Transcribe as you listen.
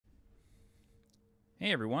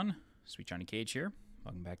Hey everyone, SweetJohnnyCage here.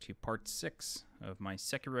 Welcome back to part 6 of my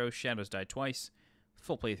Sekiro Shadows Die Twice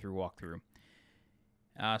full playthrough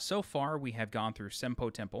walkthrough. So far we have gone through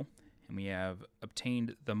Senpo Temple and we have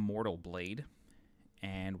obtained the Mortal Blade,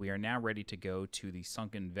 and we are now ready to go to the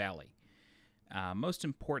Sunken Valley. Most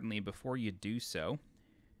importantly, before you do so,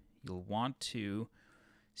 you'll want to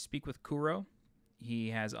speak with Kuro. He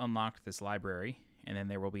has unlocked this library, and then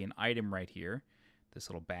there will be an item right here, this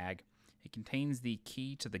little bag. It contains the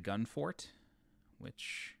key to the gun fort,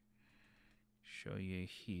 which I'll show you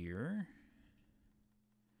here.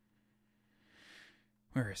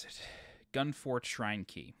 Where is it? Gun fort shrine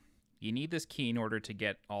key. You need this key in order to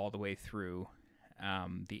get all the way through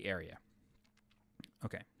the area.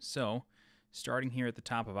 Okay, so starting here at the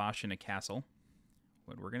top of Ashina Castle,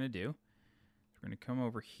 what we're going to do is we're going to come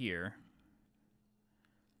over here,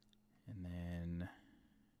 and then,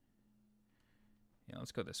 yeah,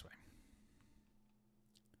 let's go this way.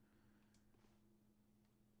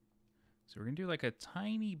 So we're going to do like a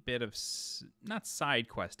tiny bit of, not side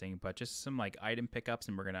questing, but just some like item pickups,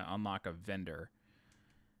 and we're going to unlock a vendor.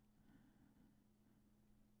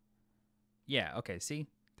 Yeah, okay, see?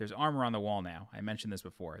 There's armor on the wall now. I mentioned this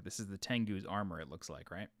before. This is the Tengu's armor, it looks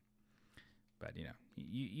like, right? But, you know,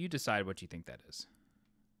 you decide what you think that is.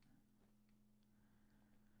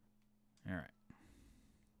 All right.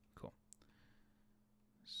 Cool.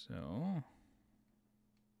 So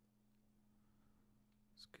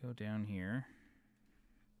go down here.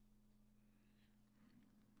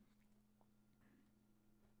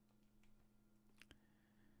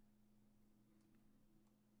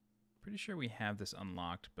 Pretty sure we have this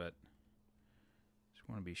unlocked, but just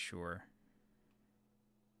want to be sure.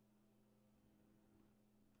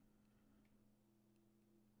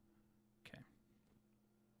 Okay.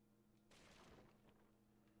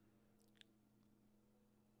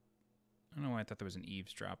 I don't know why I thought there was an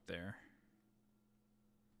Eavesdrop there.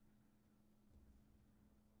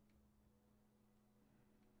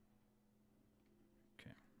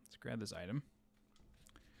 Grab this item.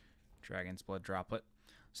 Dragon's Blood Droplet.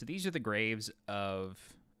 So these are the graves of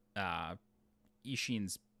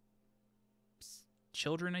Ishin's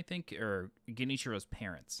children, I think, or Genichiro's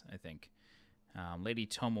parents, I think. Lady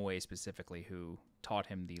Tomoe specifically, who taught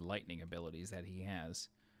him the lightning abilities that he has.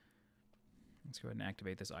 Let's go ahead and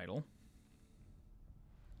activate this idol.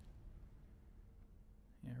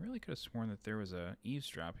 Yeah, I really could have sworn that there was a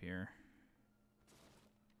Eavesdrop here.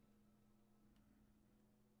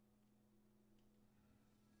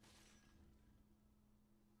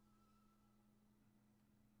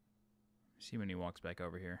 See when he walks back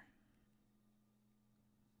over here.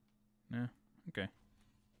 No? Okay.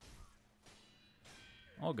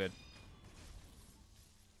 All good.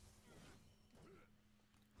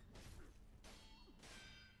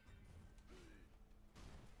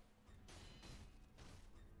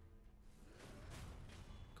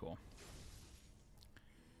 Cool.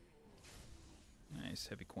 Nice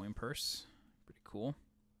heavy coin purse. Pretty cool.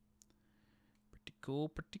 Pretty cool,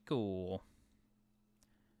 pretty cool.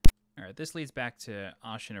 All right, this leads back to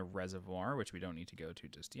Ashina Reservoir, which we don't need to go to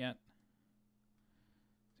just yet.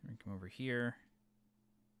 So we're going to come over here.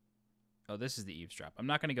 Oh, this is the Eavesdrop. I'm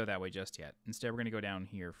not going to go that way just yet. Instead, we're going to go down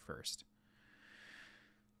here first.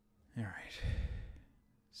 All right.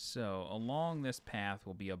 So along this path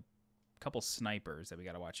will be a couple snipers that we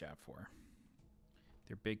got to watch out for.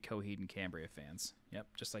 They're big Coheed and Cambria fans. Yep,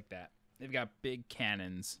 just like that. They've got big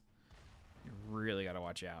cannons. You really got to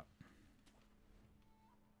watch out.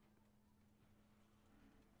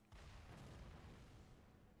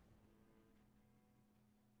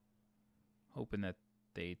 Hoping that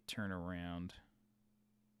they turn around.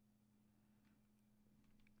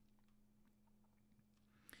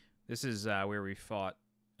 This is where we fought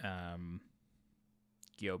Gyobu,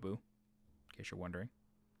 in case you're wondering.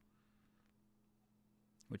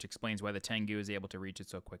 Which explains why the Tengu is able to reach it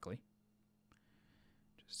so quickly.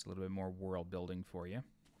 Just a little bit more world building for you.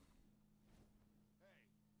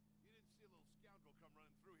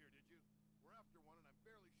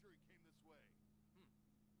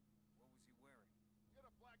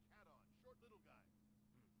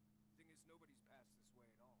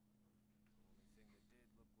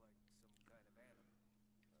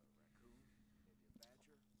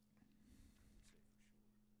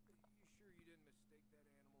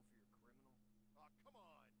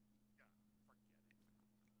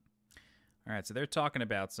 All right, so they're talking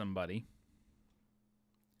about somebody.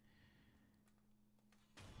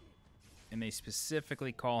 And they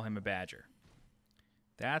specifically call him a badger.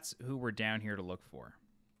 That's who we're down here to look for.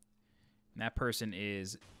 And that person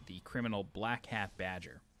is the criminal Blackhat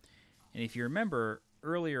Badger. And if you remember,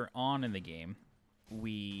 earlier on in the game,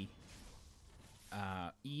 we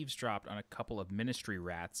eavesdropped on a couple of ministry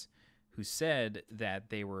rats who said that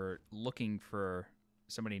they were looking for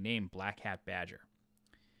somebody named Blackhat Badger.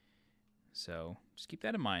 So just keep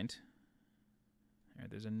that in mind. All right,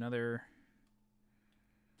 there's another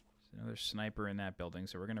sniper in that building,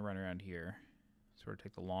 so we're going to run around here. Sort of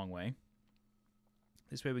take the long way.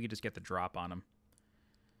 This way we could just get the drop on him.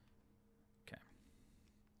 Okay.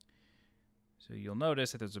 So you'll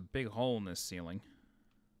notice that there's a big hole in this ceiling,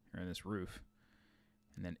 or in this roof.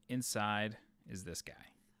 And then inside is this guy.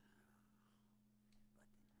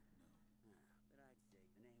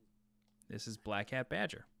 This is Blackhat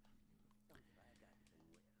Badger.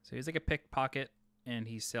 So he's like a pickpocket, and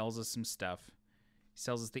he sells us some stuff. He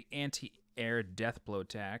sells us the anti-air Deathblow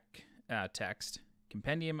text.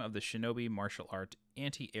 Compendium of the Shinobi Martial Art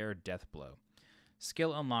Anti-Air Deathblow.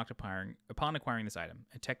 Skill unlocked upon acquiring this item.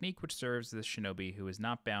 A technique which serves the shinobi who is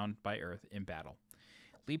not bound by earth in battle.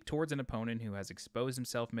 Leap towards an opponent who has exposed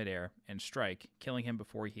himself midair and strike, killing him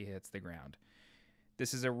before he hits the ground.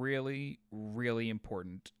 This is a really, really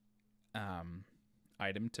important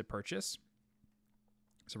item to purchase.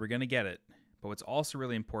 So we're going to get it. But what's also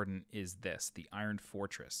really important is this, the Iron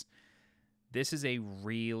Fortress. This is a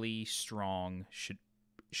really strong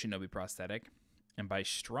shinobi prosthetic. And by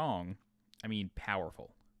strong, I mean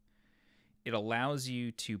powerful. It allows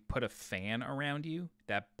you to put a fan around you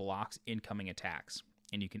that blocks incoming attacks.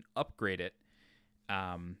 And you can upgrade it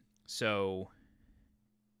so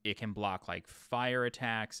it can block like fire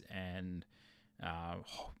attacks and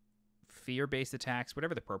fear-based attacks,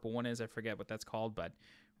 whatever the purple one is. I forget what that's called, but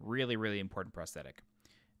really, really important prosthetic.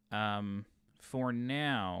 For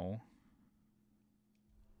now,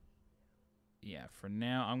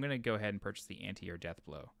 I'm going to go ahead and purchase the anti-air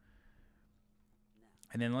Deathblow.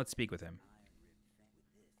 And then let's speak with him.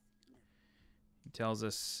 He tells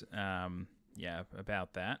us,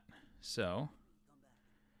 about that. So,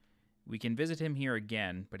 we can visit him here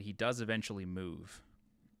again, but he does eventually move.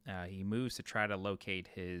 He moves to try to locate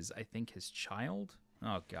his child?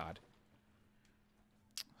 Oh, God.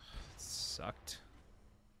 Sucked.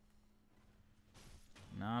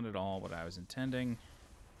 Not at all what I was intending.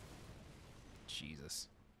 Jesus.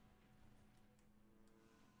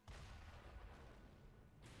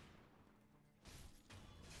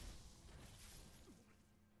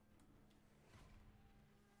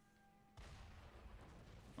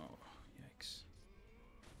 Oh, yikes.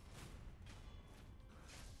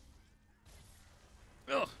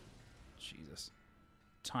 Ugh. Jesus.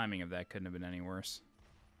 Timing of that couldn't have been any worse.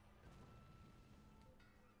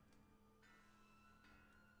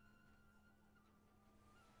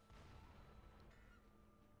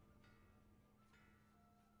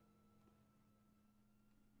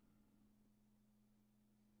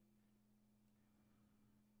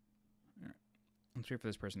 Let's wait for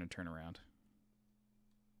this person to turn around.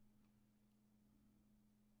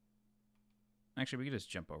 Actually, we could just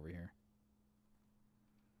jump over here.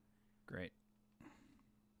 Great.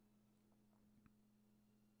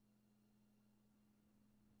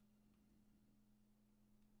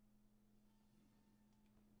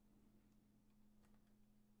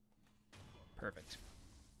 Perfect.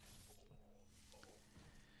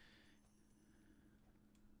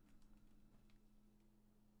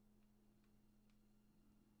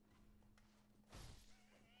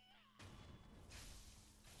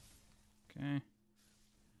 Okay.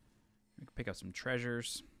 We can pick up some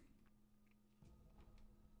treasures.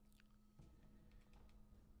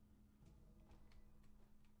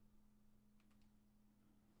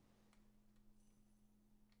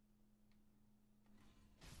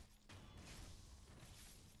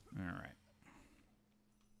 All right.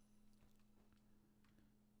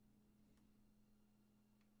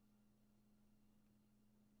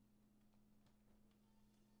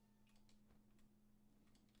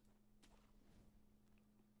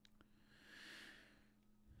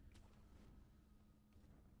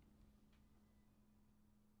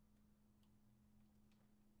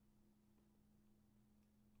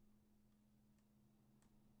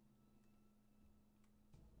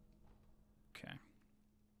 Okay.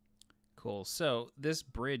 Cool. So this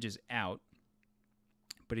bridge is out,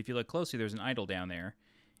 but if you look closely, there's an idol down there,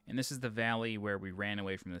 and this is the valley where we ran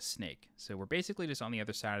away from the snake. So we're basically just on the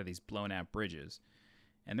other side of these blown out bridges.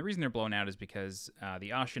 And the reason they're blown out is because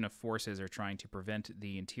the Ashina forces are trying to prevent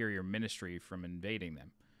the Interior Ministry from invading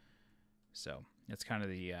them. So that's kind of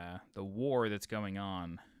the war that's going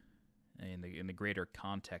on in the greater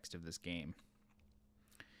context of this game.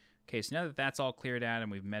 Okay, so now that that's all cleared out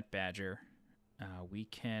and we've met Badger, we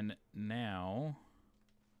can now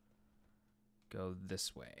go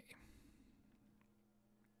this way.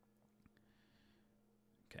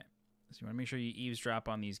 So you want to make sure you eavesdrop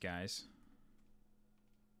on these guys.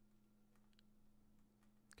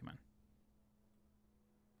 Come on.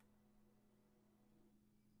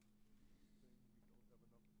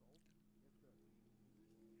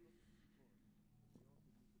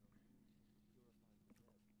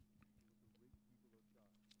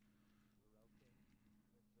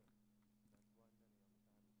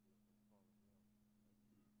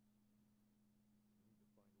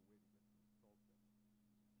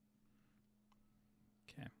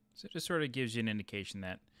 So it just sort of gives you an indication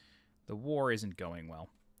that the war isn't going well.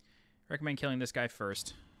 Recommend killing this guy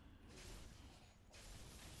first.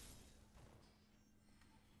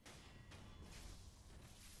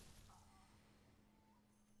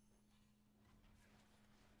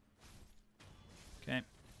 Okay.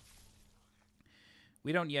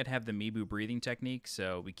 We don't yet have the Mibu breathing technique,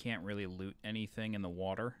 so we can't really loot anything in the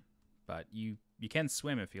water. But you can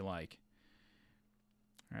swim if you like.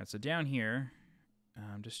 Alright, so down here,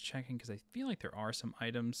 I'm just checking because I feel like there are some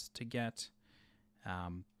items to get.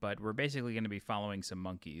 But we're basically going to be following some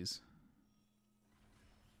monkeys.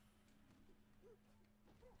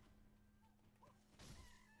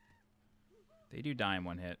 They do die in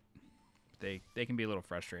one hit. They can be a little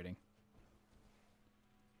frustrating.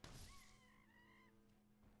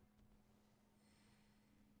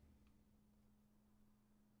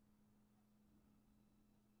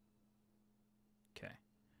 Okay.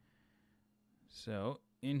 So,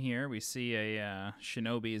 in here, we see a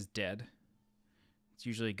shinobi is dead. It's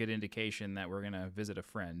usually a good indication that we're going to visit a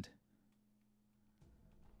friend.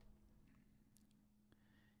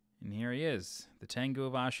 And here he is, the Tengu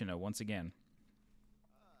of Ashina, once again.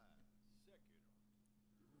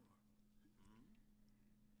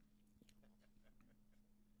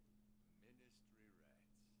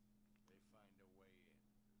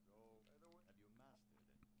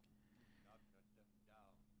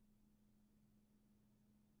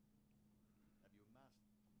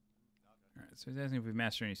 So he's asking if we've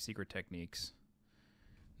mastered any secret techniques.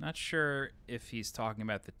 Not sure if he's talking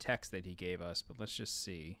about the text that he gave us, but let's just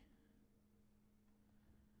see.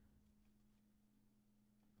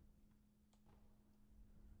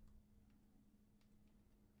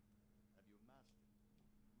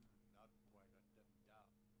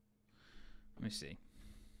 Let me see.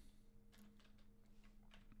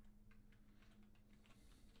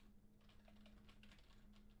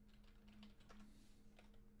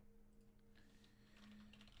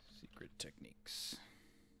 Secret techniques.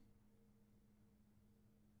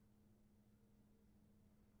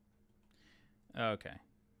 Okay.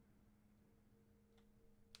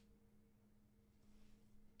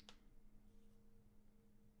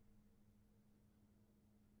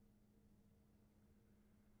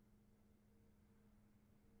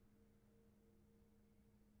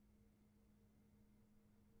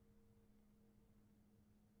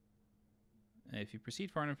 If you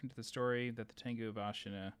proceed far enough into the story that the Tengu of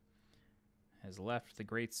Ashina has left the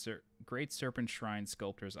Great Serpent Shrine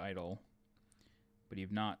Sculptor's idol, but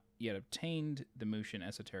you've not yet obtained the Mushin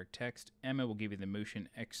Esoteric Text, Emma will give you the Mushin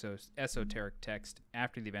Esoteric Text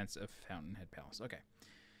after the events of Fountainhead Palace. Okay.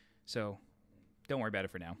 So, don't worry about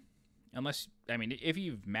it for now. Unless, I mean, if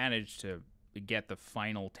you've managed to get the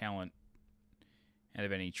final talent out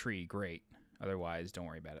of any tree, great. Otherwise, don't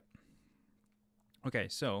worry about it. Okay,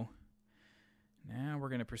 so now we're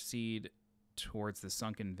going to proceed towards the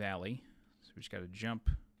Sunken Valley. So we just got to jump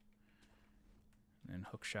and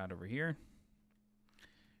hook shot over here.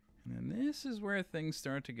 And then this is where things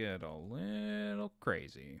start to get a little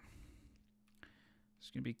crazy.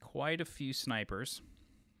 There's going to be quite a few snipers.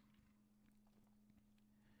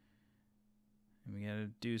 And we got to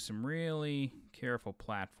do some really careful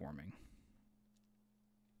platforming.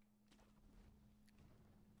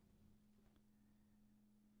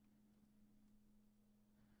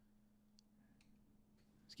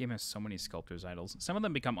 This game has so many sculptor's idols. Some of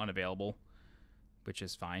them become unavailable, which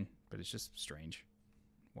is fine, but it's just strange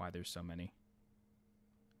why there's so many.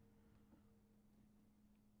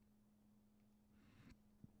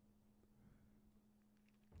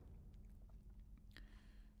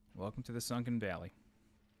 Welcome to the Sunken Valley.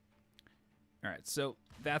 Alright, so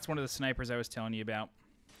that's one of the snipers I was telling you about.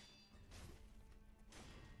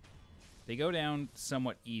 They go down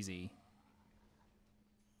somewhat easy,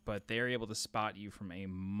 but they're able to spot you from a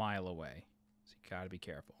mile away. So you gotta be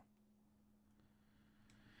careful.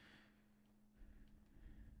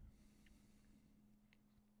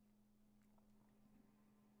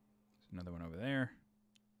 There's another one over there.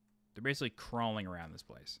 They're basically crawling around this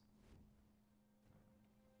place.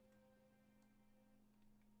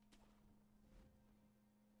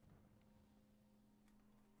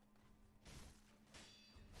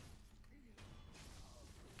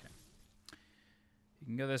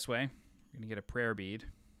 can go this way. We're going to get a prayer bead.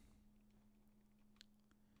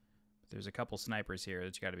 There's a couple snipers here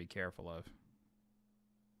that you got to be careful of.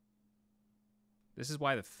 This is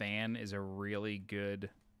why the fan is a really good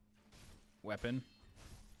weapon.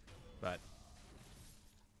 But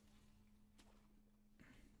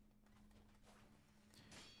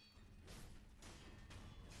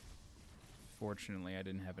fortunately, I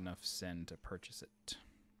didn't have enough sen to purchase it.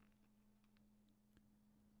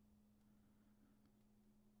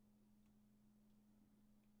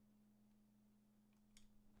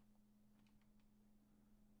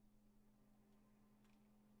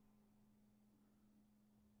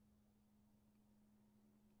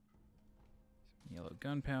 Yellow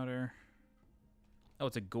gunpowder. Oh,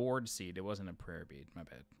 it's a gourd seed. It wasn't a prayer bead. My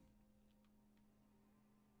bad.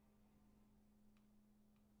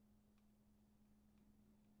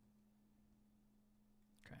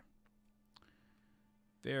 Okay.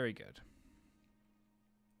 Very good.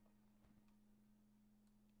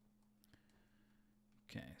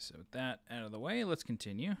 Okay, so with that out of the way, let's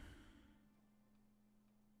continue.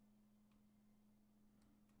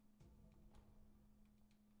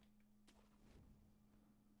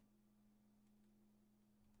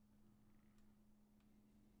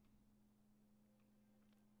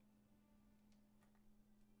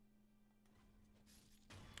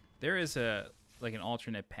 There is like an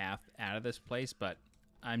alternate path out of this place, but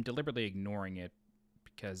I'm deliberately ignoring it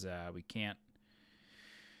because we can't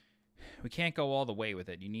go all the way with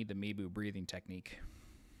it. You need the Mibu breathing technique.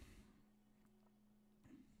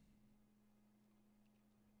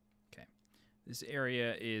 Okay. This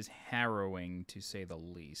area is harrowing, to say the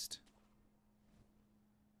least.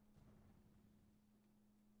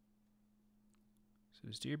 So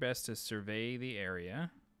just do your best to survey the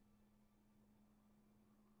area.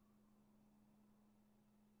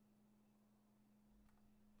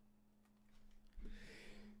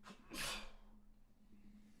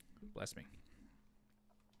 Bless me.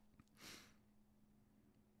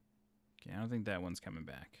 Okay, I don't think that one's coming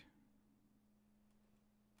back.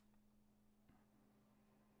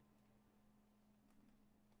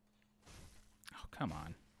 Oh, come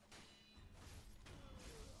on.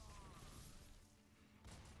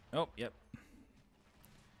 Oh, yep.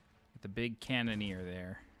 Get the big cannoneer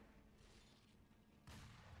there.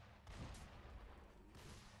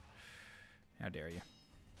 How dare you?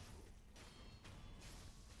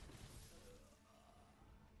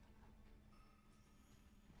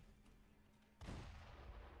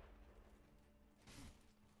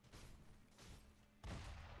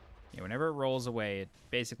 Yeah, whenever it rolls away, it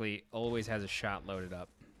basically always has a shot loaded up.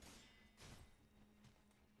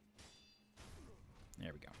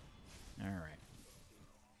 There we go. All right.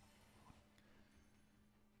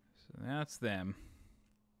 So that's them.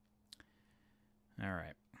 All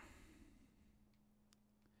right.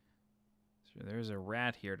 So there's a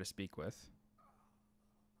rat here to speak with.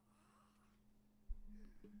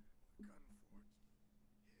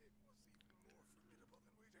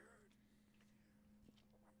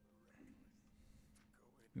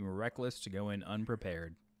 We were reckless to go in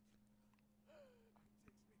unprepared.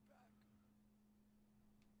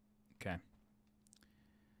 Okay.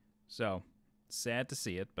 So, sad to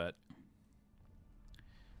see it, but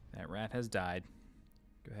that rat has died.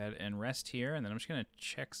 Go ahead and rest here, and then I'm just going to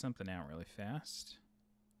check something out really fast.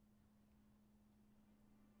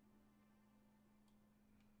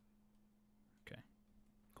 Okay,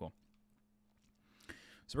 cool.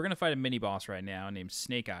 So we're going to fight a mini-boss right now named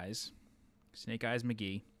Snake Eyes. Snake Eyes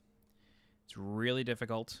McGee. It's really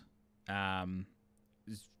difficult.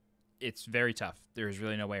 It's very tough. There's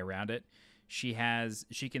really no way around it. She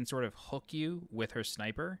can sort of hook you with her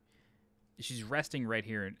sniper. She's resting right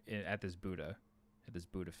here at this Buddha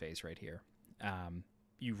face right here.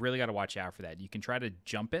 You really got to watch out for that. You can try to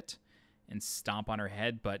jump it and stomp on her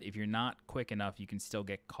head, but if you're not quick enough, you can still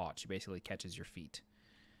get caught. She basically catches your feet.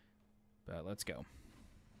 But let's go.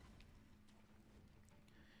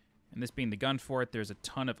 And this being the gun fort, there's a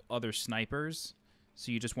ton of other snipers. So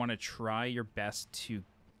you just want to try your best to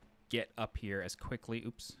get up here as quickly.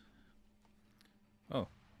 Oops. Oh.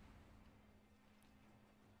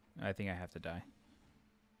 I think I have to die.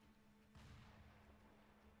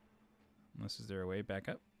 Unless, is there a way back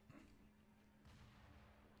up?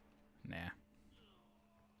 Nah.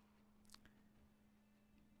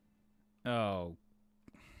 Oh.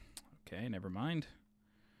 Okay, never mind.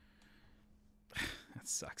 That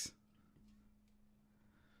sucks.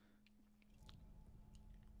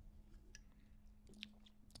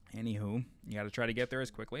 Anywho, you got to try to get there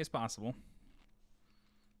as quickly as possible.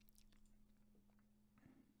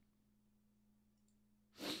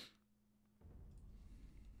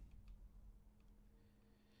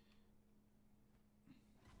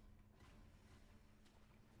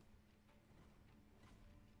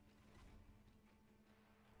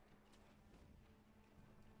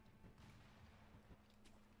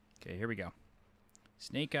 Okay, here we go.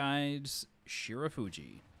 Snake Eyes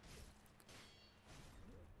Shirafuji.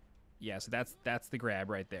 Yeah, so that's the grab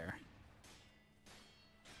right there.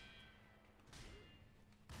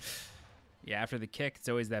 Yeah, after the kick, it's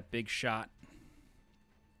always that big shot.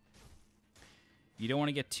 You don't want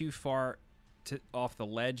to get too far off the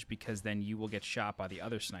ledge because then you will get shot by the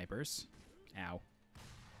other snipers. Ow.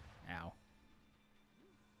 Ow.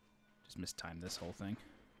 Just mistimed this whole thing.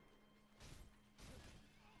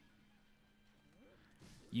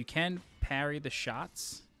 You can parry the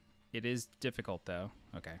shots. It is difficult, though.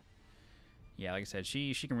 Okay. Yeah, like I said,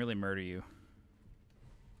 she can really murder you.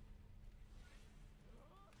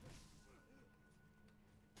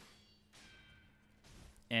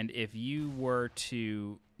 And if you were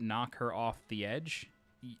to knock her off the edge,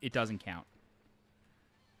 it doesn't count.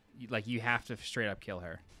 Like, you have to straight up kill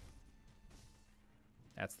her.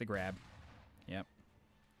 That's the grab. Yep.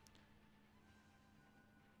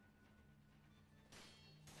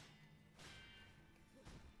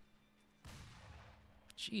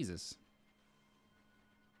 Jesus.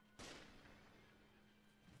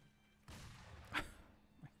 My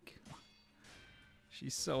God.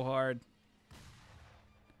 She's so hard.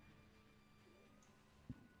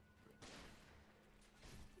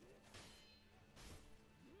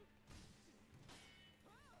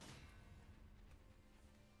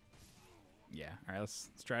 Yeah, all right, let's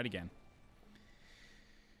try it again.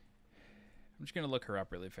 I'm just going to look her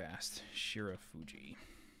up really fast. Shirafuji.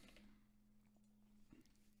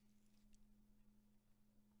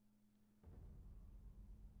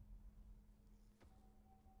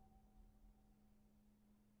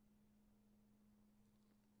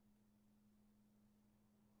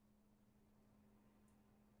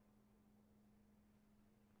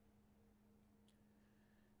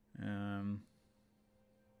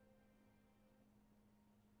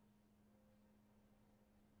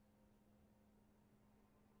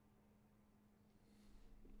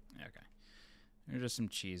 Okay. There's just some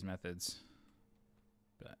cheese methods.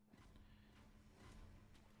 But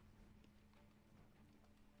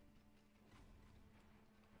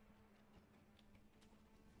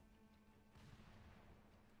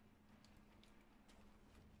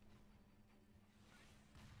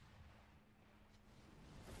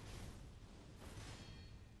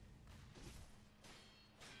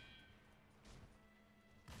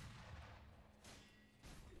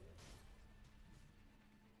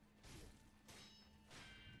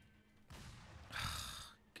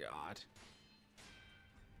God.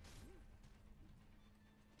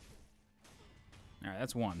 All right,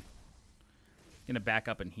 that's one. Gonna back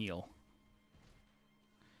up and heal.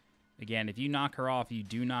 Again, if you knock her off, you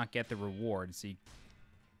do not get the reward. So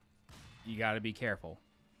you got to be careful.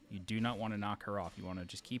 You do not want to knock her off. You want to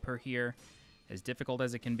just keep her here, as difficult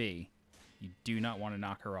as it can be. You do not want to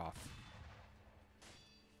knock her off.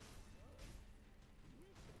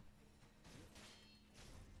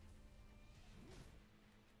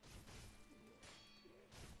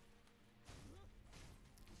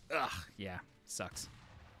 Ugh, yeah, sucks.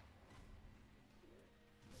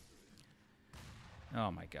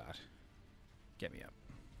 Oh my God. Get me up.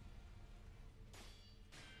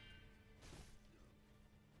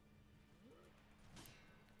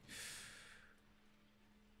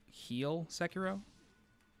 Heal, Sekiro?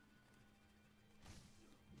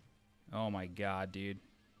 Oh my God, dude.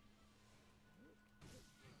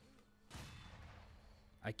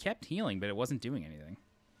 I kept healing, but it wasn't doing anything.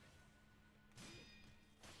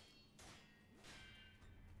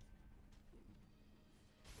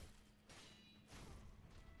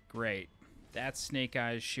 Great. That's Snake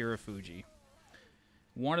Eyes Shirafuji.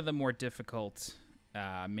 One of the more difficult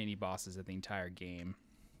mini-bosses of the entire game.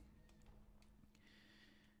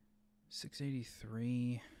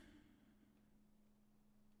 683.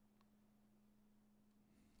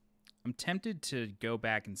 I'm tempted to go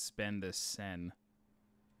back and spend this Sen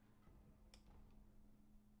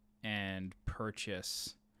and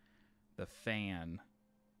purchase the fan.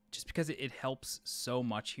 Just because it helps so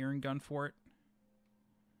much here in Gunfort.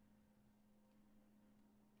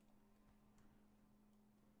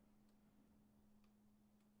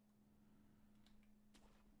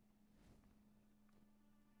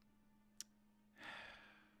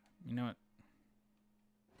 You know what?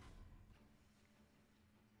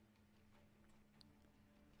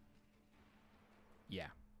 Yeah,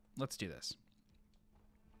 let's do this.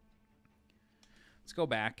 Let's go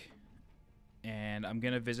back, and I'm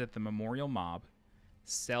going to visit the Memorial Mob,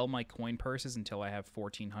 sell my coin purses until I have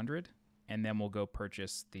 1,400, and then we'll go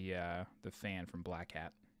purchase the fan from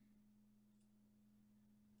Blackhat.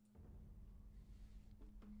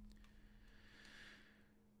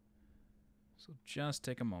 So just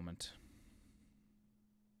take a moment.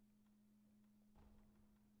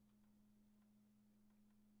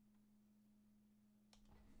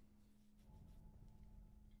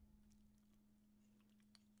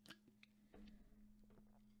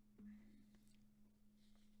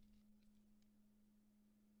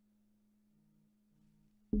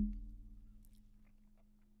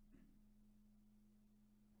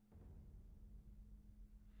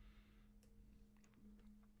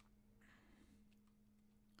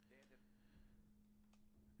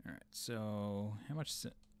 All right, so how much?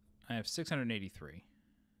 I have 683.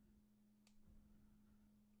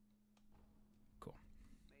 Cool.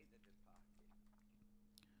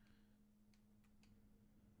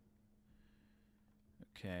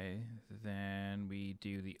 Okay, then we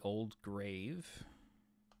do the old grave.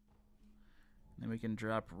 Then we can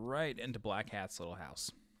drop right into Blackhat's little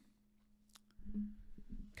house.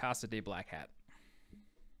 Casa de Blackhat.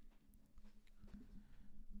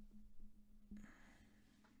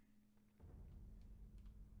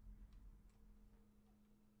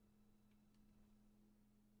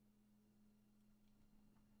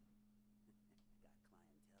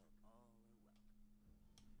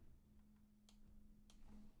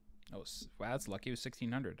 Oh, wow, that's lucky. It was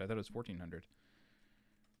 1,600. I thought it was 1,400.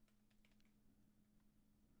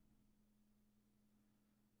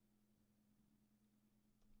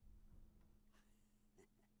 Hear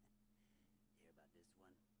about this one? Rats have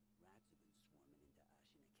been swarming into Ashina Castle these days. You know the ones I mean. But there's this hell-bent old-timer cutting them up like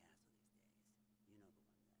nothing. Was he wearing a Tengu mask?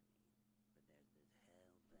 Ah, so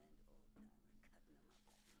you did see him. Yes.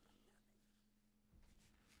 We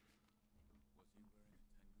spoke. Well, ain't you just full of surprises? I'm impressed he let you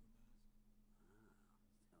keep your head.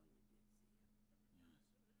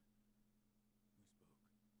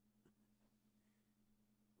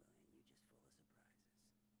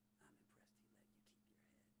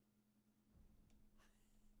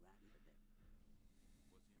 Rotten, but there. Was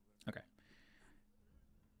he wearing... Okay. Well,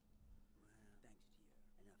 thanks to you. Enough to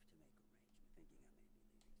make arrangements. Thinking I may be leaving.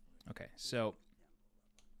 Okay, so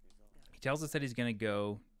he tells us that he's going to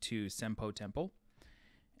go to Senpo Temple.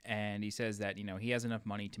 And he says that, you know, he has enough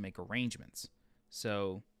money to make arrangements.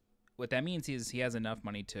 So what that means is he has enough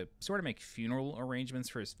money to sort of make funeral arrangements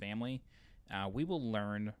for his family. We will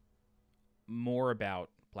learn more about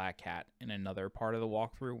Blackhat in another part of the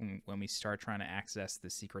walkthrough when we start trying to access the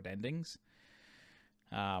secret endings.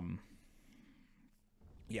 Yeah,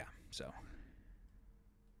 so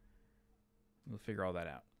we'll figure all that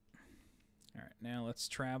out. All right, now let's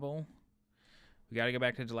travel. We got to go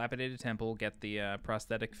back to Dilapidated Temple, get the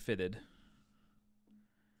prosthetic fitted.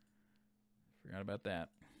 Forgot about that.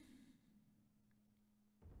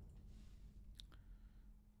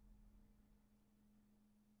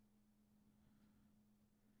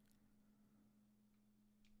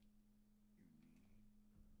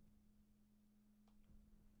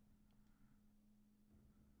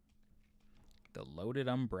 The loaded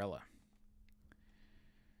umbrella.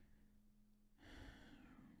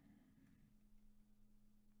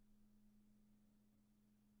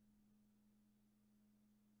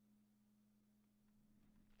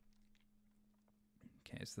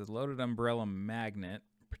 Okay, so the loaded umbrella magnet.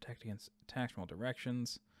 Protect against attacks from all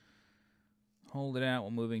directions. Hold it out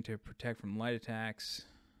while moving to protect from light attacks.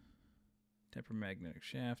 Temper magnetic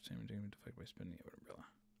shaft. Deflect by spinning the umbrella.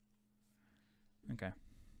 Okay.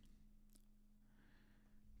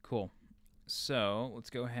 Cool. So let's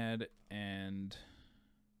go ahead and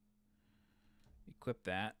equip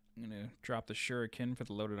that. I'm going to drop the shuriken for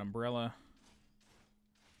the loaded umbrella.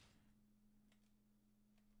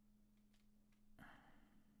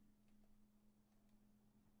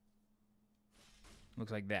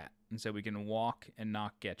 Looks like that. And so we can walk and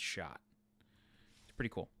not get shot. It's pretty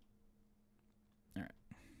cool. All right.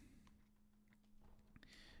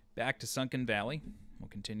 Back to Sunken Valley. We'll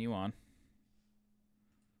continue on.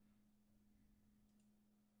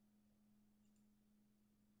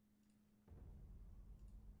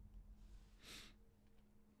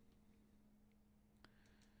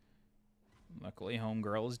 Luckily,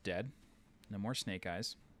 Homegirl is dead. No more Snake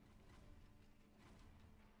Eyes.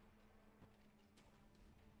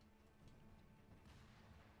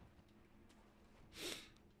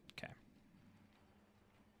 Okay.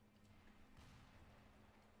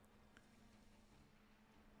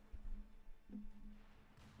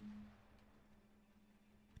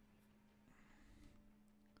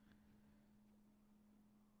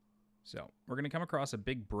 So, we're going to come across a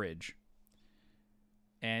big bridge.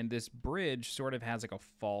 And this bridge sort of has like a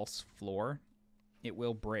false floor. It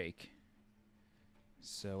will break.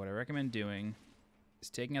 So what I recommend doing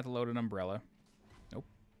is taking out the loaded umbrella. Nope,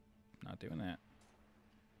 not doing that.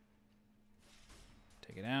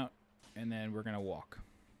 Take it out, and then we're going to walk.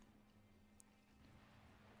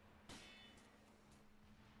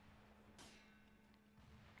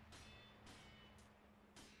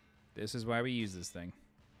 This is why we use this thing.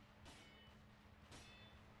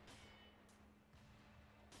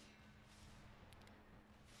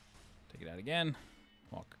 Take it out again.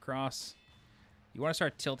 Walk across. You want to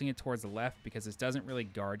start tilting it towards the left because this doesn't really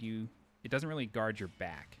guard you. It doesn't really guard your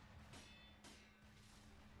back.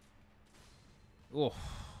 Oh,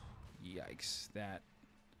 yikes. That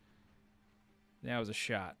was a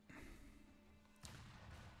shot.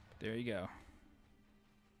 But there you go.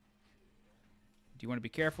 Do you want to be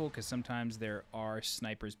careful because sometimes there are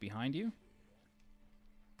snipers behind you?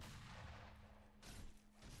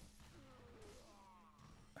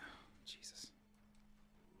 Oh, Jesus.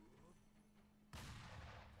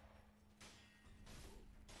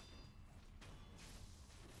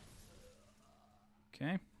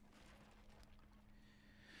 Okay.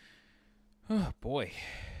 Oh, boy.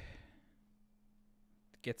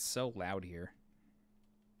 It gets so loud here.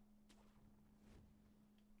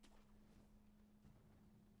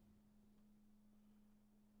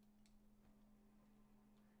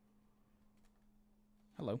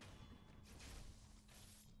 Hello.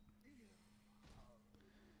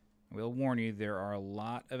 I will warn you, there are a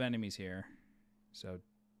lot of enemies here, so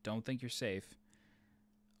don't think you're safe.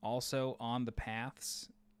 Also, on the paths,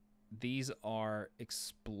 these are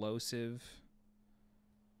explosive.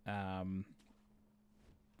 Come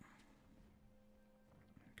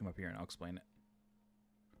up here and I'll explain it.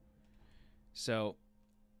 So,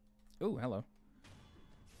 oh, hello.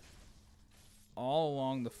 All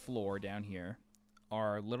along the floor down here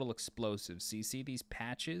are little explosives. So you see these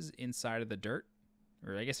patches inside of the dirt?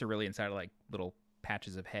 Or I guess they're really inside of like little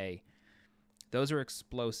patches of hay. Those are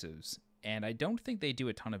explosives. And I don't think they do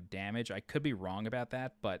a ton of damage. I could be wrong about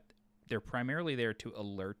that, but they're primarily there to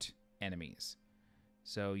alert enemies.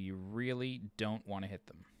 So you really don't want to hit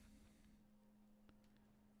them.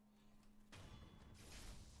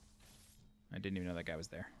 I didn't even know that guy was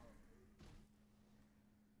there.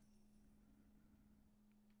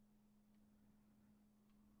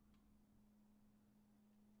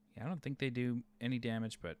 Yeah, I don't think they do any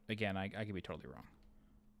damage, but again, I could be totally wrong.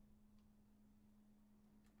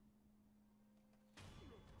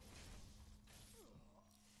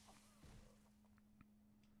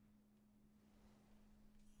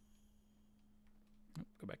 Oh,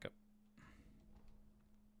 go back up.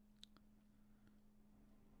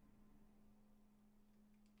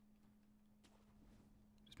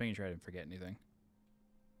 Just making sure I didn't forget anything.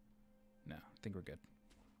 No, I think we're good.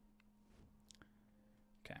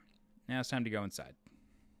 Okay, now it's time to go inside.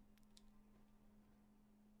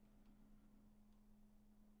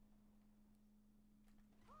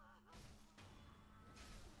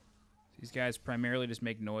 These guys primarily just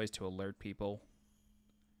make noise to alert people.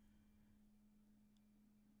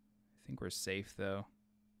 I think we're safe, though.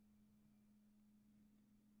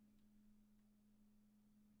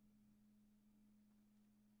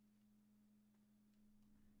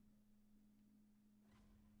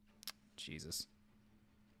 Jesus.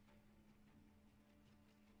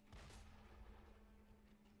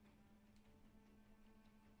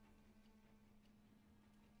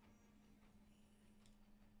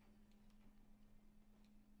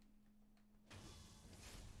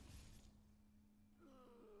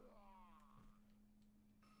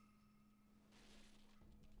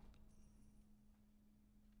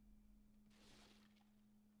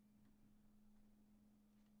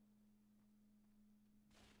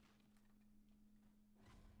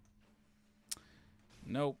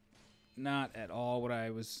 Nope. Not at all what I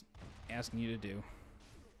was asking you to do.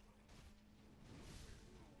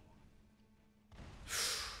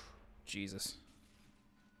 Jesus.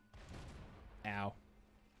 Ow.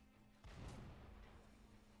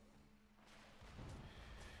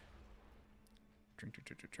 Drink, drink,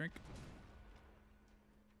 drink, drink, drink.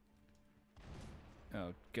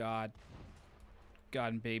 Oh, God.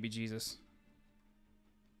 God and baby Jesus.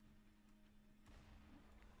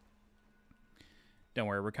 Don't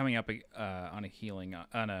worry, we're coming up on a healing,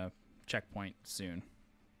 on a checkpoint soon.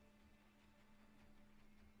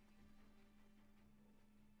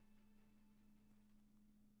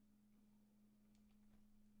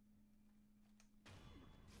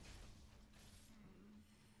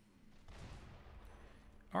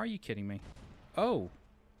 Are you kidding me? Oh,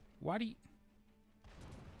 why do you...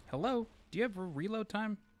 Hello? Do you have a reload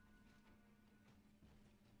time?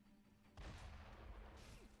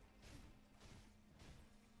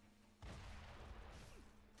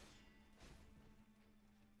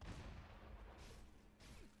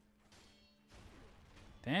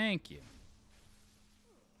 Thank you.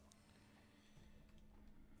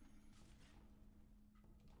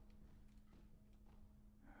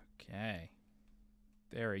 Okay.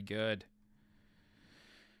 Very good.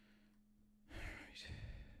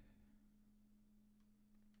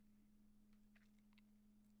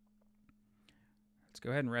 go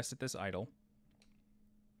ahead and rest at this idol.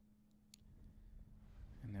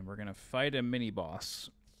 And then we're going to fight a mini-boss.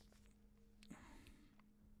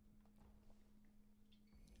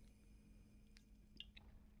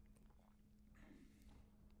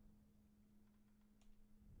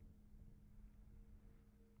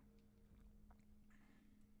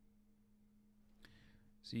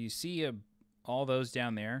 So you see all those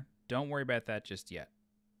down there. Don't worry about that just yet.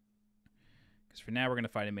 Because for now, we're going to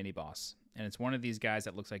fight a mini-boss. And it's one of these guys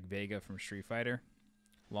that looks like Vega from Street Fighter.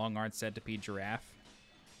 Long-armed Centipede Giraffe.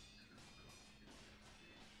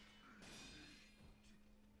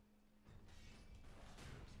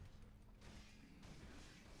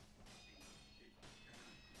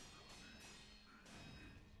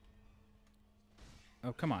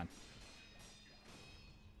 Oh, come on.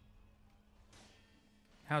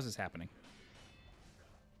 How's this happening?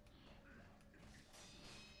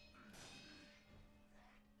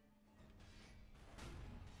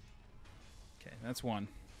 Okay, that's one.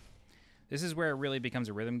 This is where it really becomes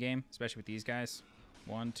a rhythm game, especially with these guys.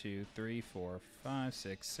 1, 2, 3, 4, 5,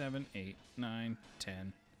 6, 7, 8, 9,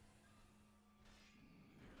 10.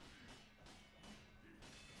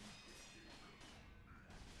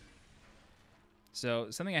 So,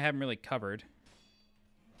 something I haven't really covered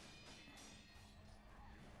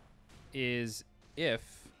is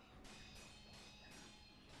if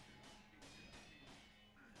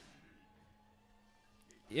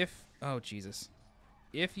oh Jesus,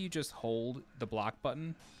 if you just hold the block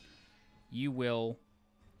button, you will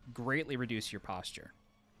greatly reduce your posture.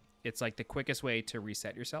 It's like the quickest way to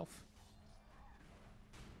reset yourself.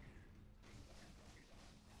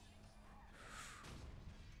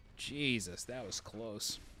 Jesus, that was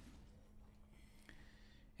close.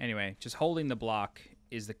 Anyway, just holding the block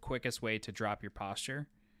is the quickest way to drop your posture.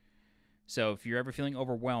 So if you're ever feeling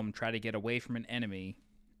overwhelmed, try to get away from an enemy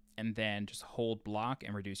and then just hold block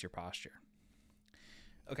and reduce your posture.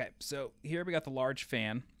 Okay, so here we got the large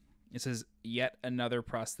fan. It says yet another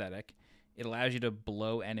prosthetic. It allows you to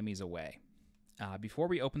blow enemies away. Before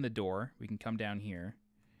we open the door, we can come down here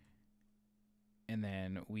and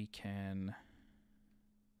then we can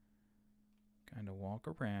kind of walk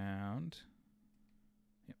around.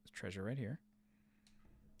 Yep, there's treasure right here.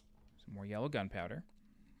 Some more yellow gunpowder.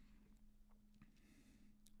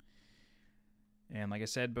 And like I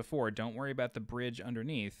said before, don't worry about the bridge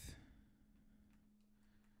underneath.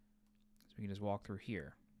 So we can just walk through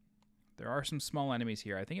here. There are some small enemies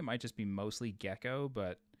here. I think it might just be mostly Gecko,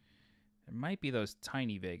 but there might be those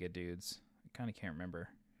tiny Vega dudes. I kind of can't remember.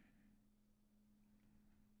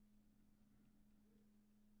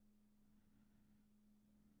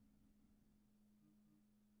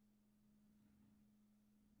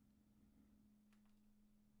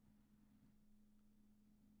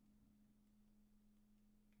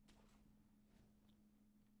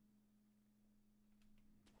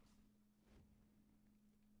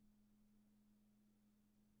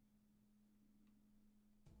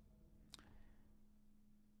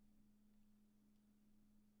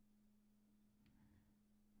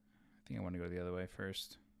 I think I want to go the other way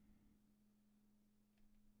first.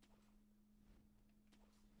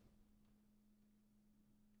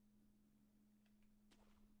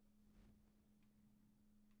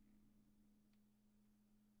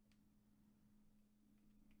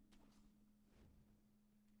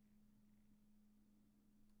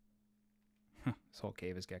 This whole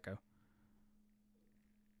cave is Gecko.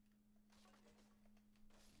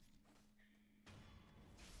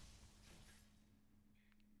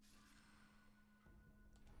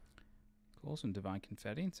 Cool, some divine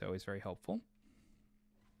confetti. It's always very helpful.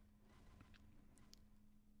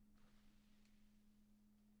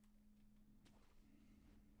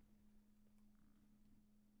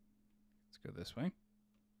 Let's go this way.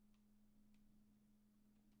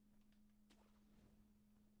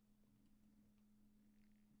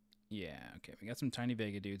 Yeah, okay, we got some tiny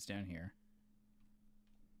Vega dudes down here.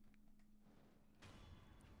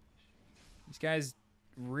 These guys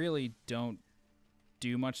really don't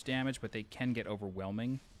do much damage, but they can get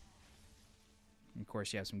overwhelming. And of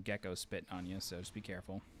course, you have some geckos spitting on you, so just be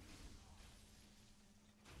careful.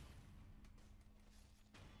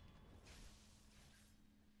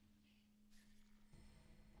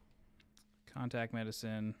 Contact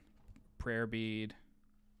medicine, prayer bead.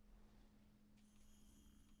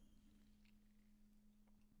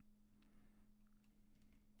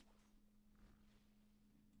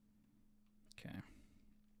 Okay.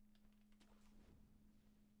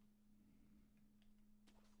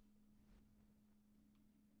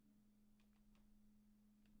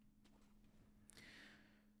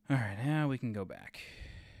 All right, now we can go back.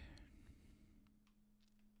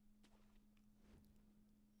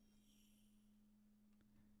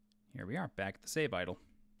 Here we are, back at the save idle.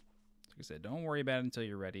 Like I said, don't worry about it until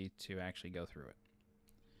you're ready to actually go through it.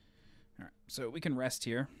 Alright, so we can rest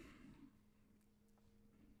here.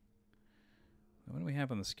 What do we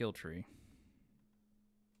have on the skill tree?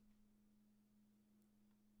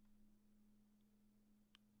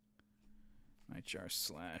 Nightjar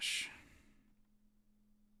slash.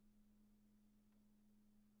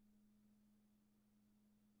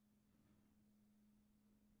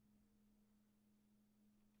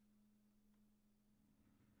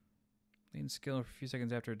 Lean skill for a few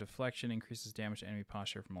seconds after a deflection increases damage to enemy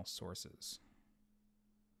posture from all sources.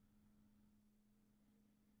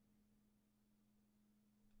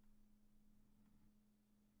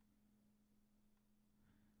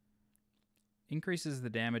 Increases the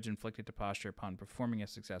damage inflicted to posture upon performing a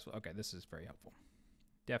successful... Okay, this is very helpful.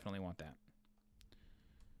 Definitely want that.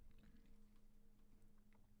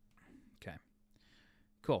 Okay.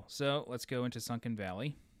 Cool. So let's go into Sunken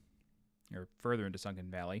Valley. Or further into Sunken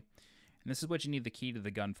Valley. And this is what you need the key to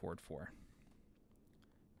the Gunfort for.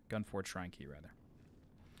 Gunfort Shrine key, rather.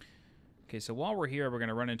 Okay, so while we're here, we're going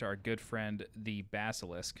to run into our good friend, the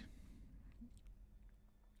Basilisk.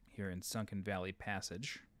 Here in Sunken Valley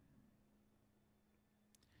Passage.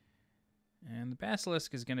 And the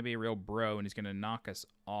Basilisk is going to be a real bro, and he's going to knock us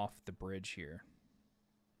off the bridge here.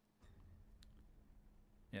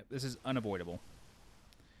 Yep, this is unavoidable.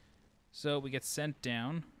 So we get sent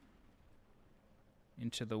down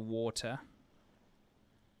into the water.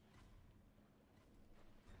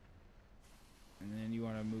 And then you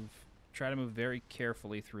want to try to move very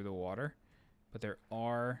carefully through the water. But there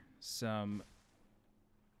are some...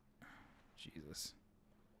 Jesus.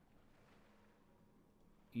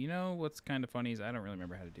 You know what's kind of funny is I don't really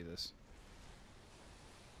remember how to do this.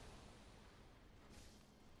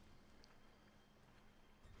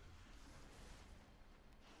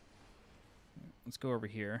 Let's go over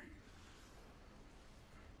here.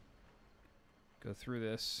 Go through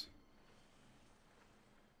this.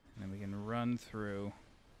 And then we can run through,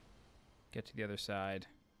 get to the other side,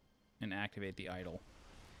 and activate the idol.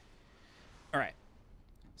 Alright.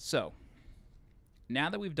 So, now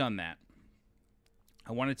that we've done that,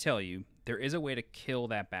 I want to tell you, there is a way to kill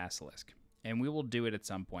that Basilisk. And we will do it at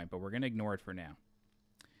some point, but we're going to ignore it for now.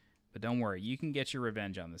 But don't worry, you can get your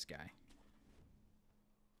revenge on this guy.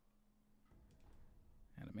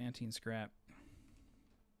 Adamantine scrap.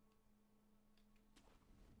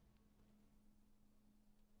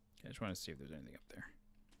 I just want to see if there's anything up there.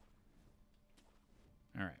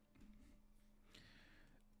 Alright.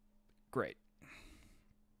 Great.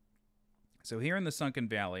 So here in the Sunken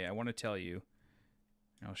Valley, I want to tell you,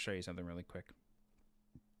 I'll show you something really quick.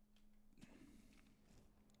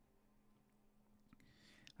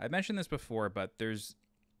 I've mentioned this before, but there's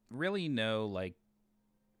really no, like...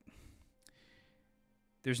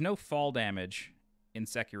 There's no fall damage in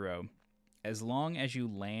Sekiro as long as you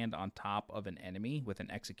land on top of an enemy with an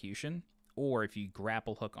execution, or if you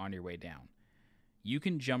grapple hook on your way down. You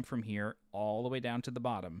can jump from here all the way down to the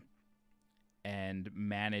bottom and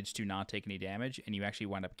manage to not take any damage, and you actually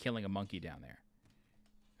wind up killing a monkey down there.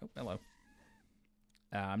 Oh, hello.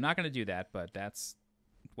 I'm not going to do that, but that's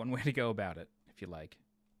one way to go about it, if you like.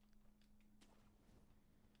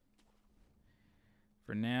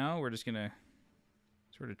 For now, we're just going to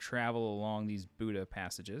sort of travel along these Buddha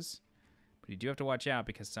passages. But you do have to watch out,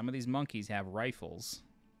 because some of these monkeys have rifles.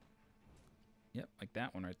 Yep, like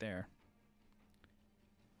that one right there.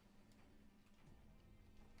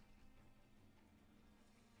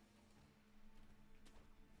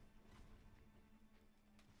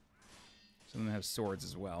 Some of them have swords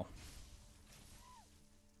as well.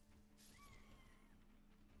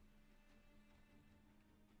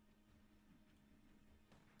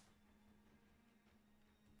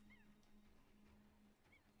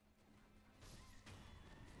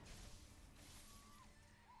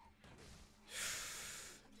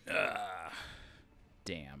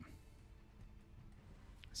 Damn.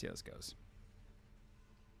 Let's see how this goes.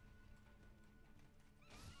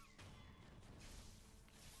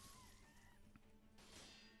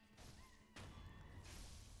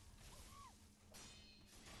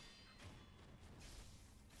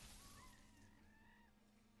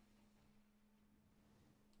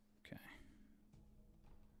 Okay.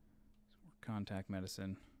 Some more contact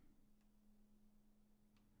medicine.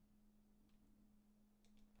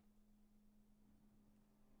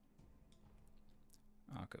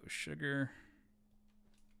 Akko sugar.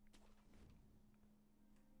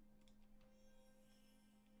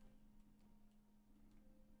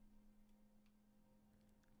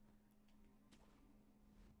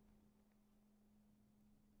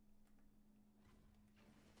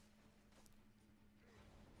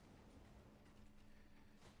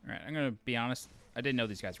 Alright, I'm gonna be honest. I didn't know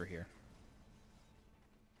these guys were here.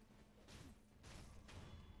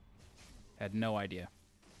 Had no idea.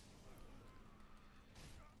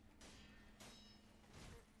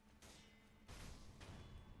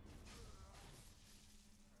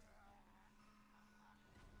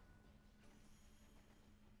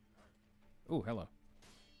 Ooh, hello.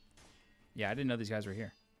 Yeah, I didn't know these guys were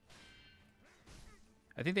here.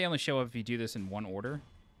 I think they only show up if you do this in one order.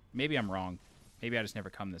 Maybe I'm wrong. Maybe I just never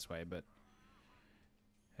come this way, but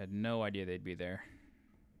had no idea they'd be there.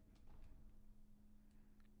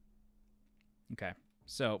 Okay,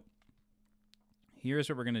 so here's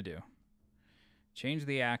what we're going to do. Change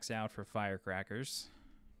the axe out for firecrackers.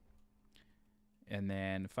 And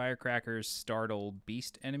then firecrackers startle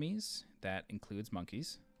beast enemies. That includes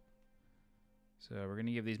monkeys. So we're going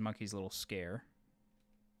to give these monkeys a little scare.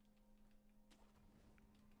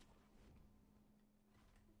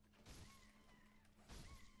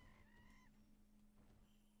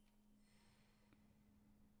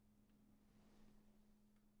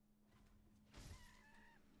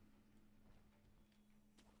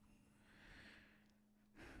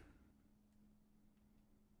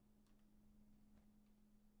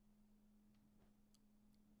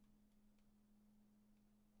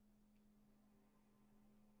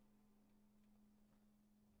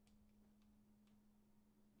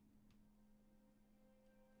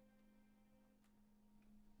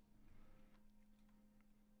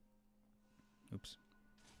 Oops.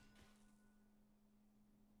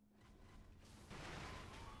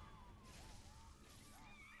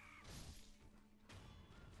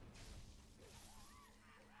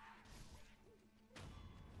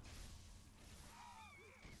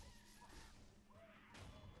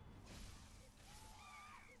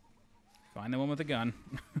 Find the one with the gun.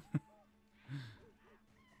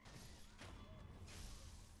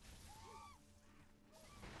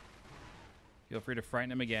 Feel free to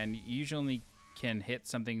frighten him again. You usually can hit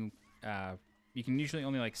something. You can usually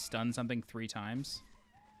only like stun something 3 times.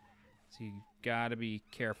 So you gotta be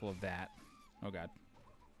careful of that. Oh god.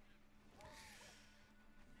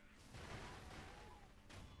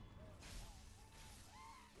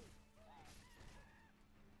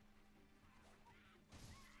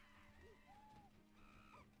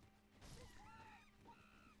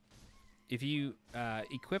 If you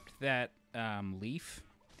equipped that leaf,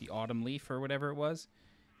 the autumn leaf or whatever it was,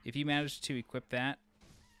 if you managed to equip that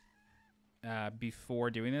before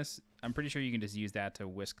doing this, I'm pretty sure you can just use that to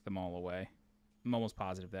whisk them all away. I'm almost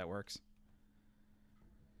positive that works.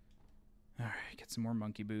 All right, get some more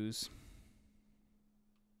monkey booze.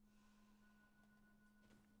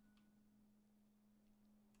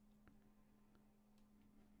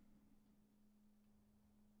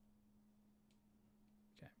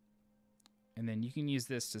 And then you can use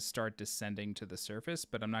this to start descending to the surface,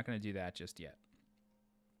 but I'm not going to do that just yet.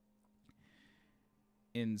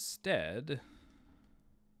 Instead,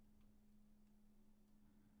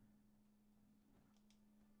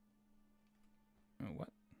 oh, what?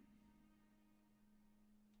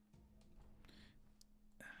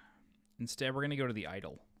 Instead, we're going to go to the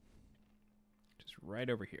idol. Just right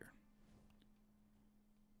over here.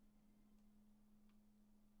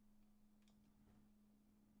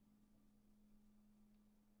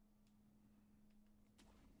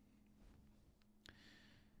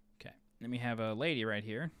 Then we have a lady right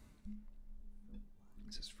here.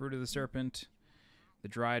 This is Fruit of the Serpent. The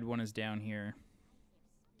dried one is down here.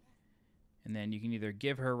 And then you can either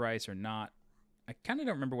give her rice or not. I kind of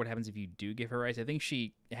don't remember what happens if you do give her rice. I think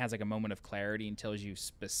she has like a moment of clarity and tells you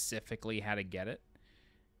specifically how to get it.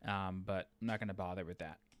 But I'm not going to bother with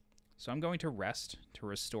that. So I'm going to rest to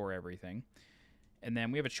restore everything. And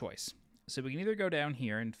then we have a choice. So we can either go down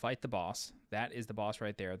here and fight the boss. That is the boss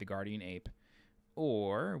right there, the Guardian Ape.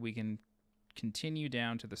 Or we can continue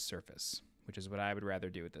down to the surface, which is what I would rather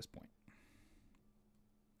do at this point.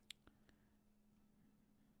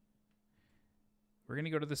 We're going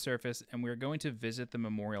to go to the surface, and we're going to visit the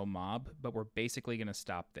memorial mob, but we're basically going to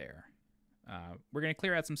stop there. We're going to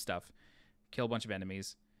clear out some stuff, kill a bunch of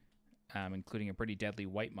enemies, including a pretty deadly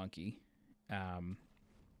white monkey.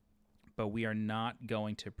 But we are not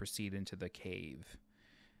going to proceed into the cave.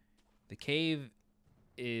 The cave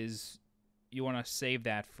is... You want to save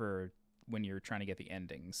that for when you're trying to get the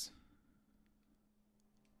endings.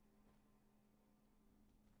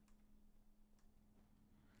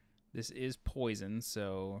 This is poison,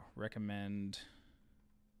 so recommend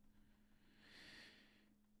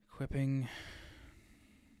equipping.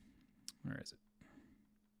 Where is it?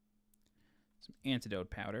 Some antidote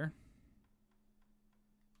powder.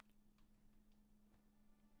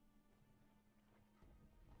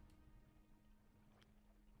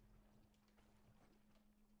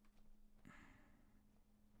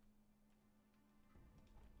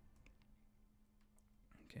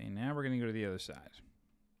 Okay, now we're going to go to the other side.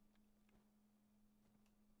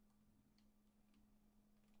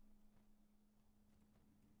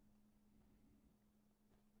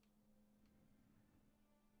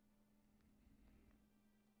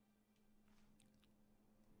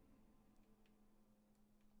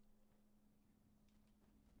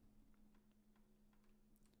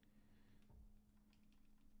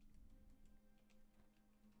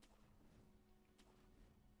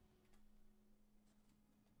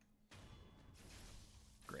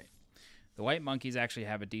 Great. The white monkeys actually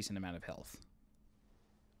have a decent amount of health.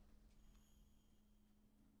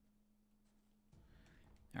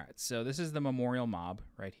 All right, so this is the memorial mob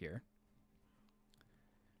right here.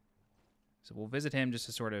 So we'll visit him just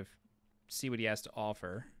to sort of see what he has to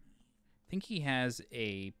offer. I think he has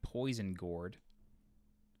a poison gourd.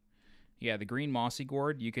 Yeah, the green mossy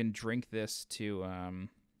gourd. You can drink this to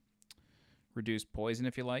reduce poison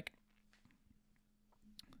if you like.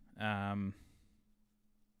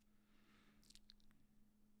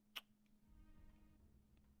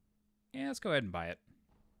 Yeah, let's go ahead and buy it.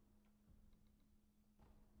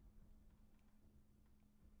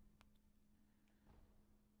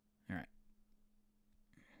 All right.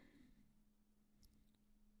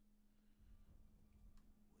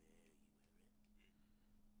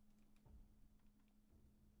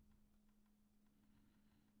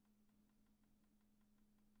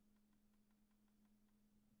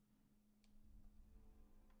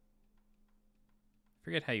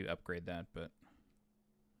 Forget how you upgrade that, but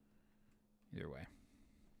either way.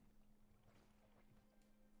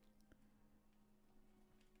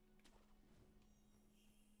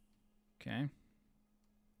 Okay.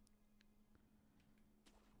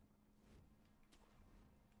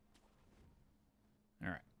 All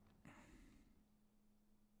right.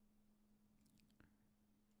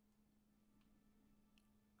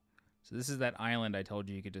 So this is that island I told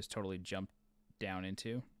you could just totally jump down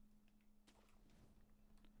into.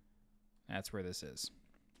 That's where this is.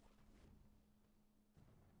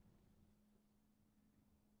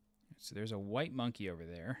 So there's a white monkey over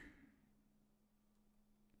there.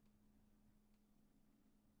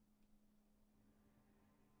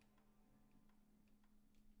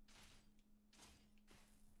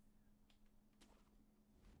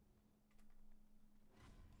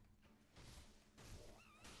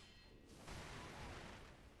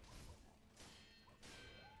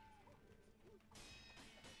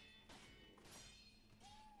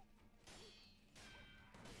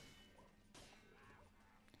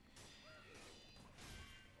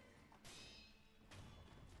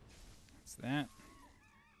 That.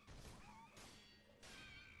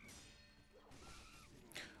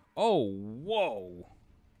 Oh, whoa.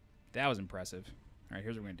 That was impressive. All right,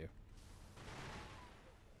 here's what we're going to do.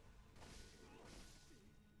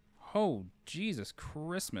 Oh, Jesus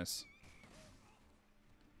Christmas.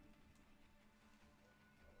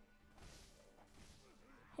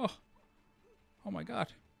 Oh. Oh, my God.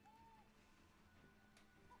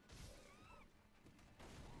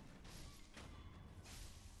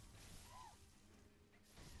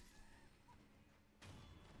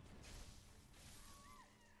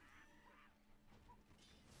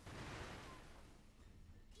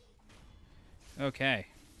 Okay,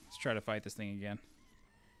 let's try to fight this thing again.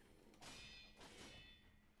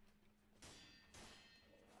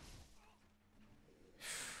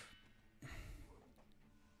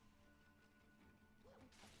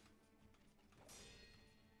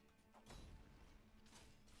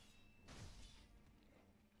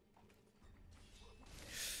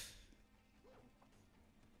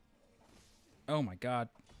 Oh my God.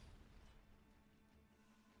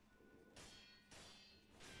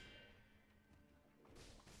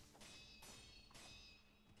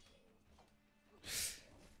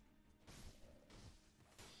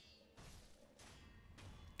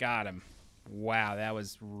 Got him. Wow, that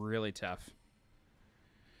was really tough.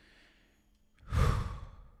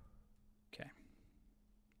 Okay.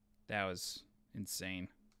 That was insane.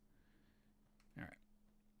 All right.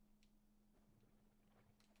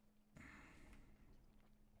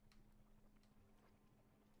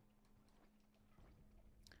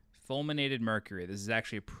 Fulminated mercury. This is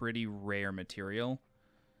actually a pretty rare material.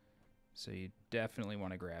 So you definitely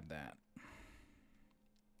want to grab that.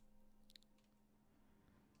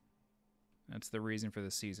 That's the reason for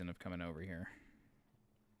the season of coming over here.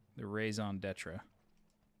 The raison d'etre,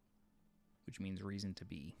 which means reason to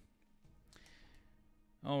be.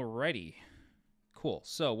 Alrighty. Cool.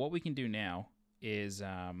 So what we can do now is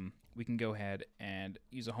we can go ahead and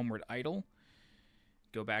use a homeward idol.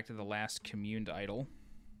 Go back to the last communed idol.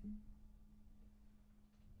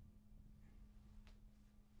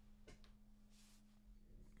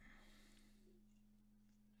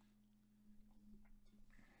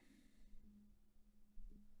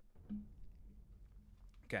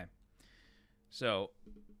 Okay. So,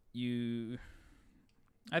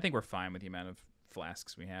 I think we're fine with the amount of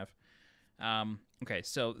flasks we have. Okay,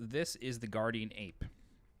 so this is the Guardian Ape.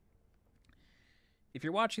 If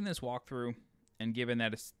you're watching this walkthrough, and given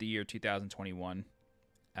that it's the year 2021,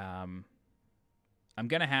 I'm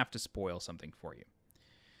going to have to spoil something for you.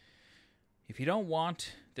 If you don't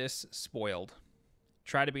want this spoiled,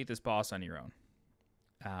 try to beat this boss on your own.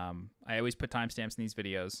 I always put timestamps in these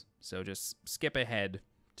videos, so just skip ahead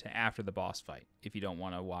to after the boss fight if you don't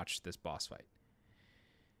want to watch this boss fight.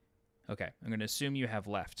 Okay, I'm going to assume you have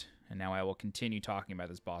left, and now I will continue talking about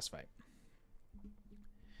this boss fight.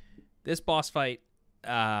 This boss fight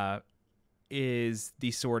is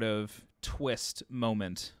the sort of twist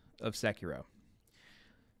moment of Sekiro.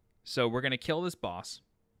 So we're going to kill this boss.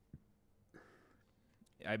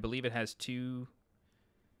 I believe it has two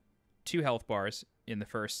health bars in the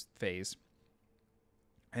first phase.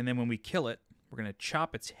 And then when we kill it, we're going to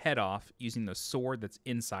chop its head off using the sword that's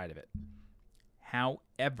inside of it.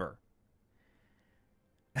 However,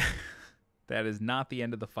 that is not the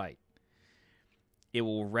end of the fight. It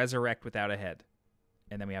will resurrect without a head,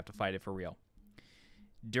 and then we have to fight it for real.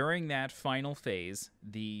 During that final phase,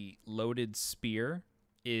 the loaded spear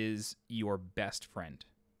is your best friend.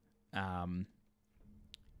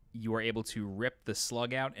 You are able to rip the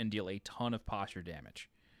slug out and deal a ton of posture damage.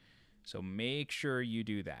 So make sure you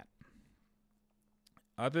do that.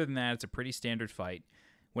 Other than that, it's a pretty standard fight.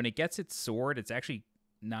 When it gets its sword, it's actually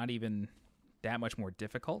not even that much more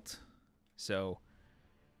difficult. So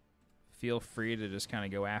feel free to just kind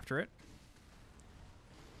of go after it.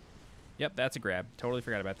 Yep, that's a grab. Totally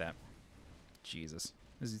forgot about that. Jesus.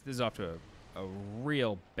 This is off to a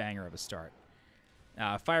real banger of a start.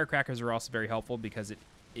 Firecrackers are also very helpful because it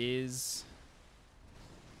is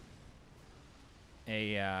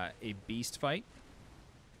a beast fight.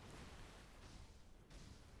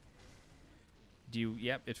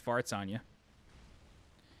 Yep, it farts on you.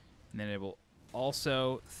 And then it will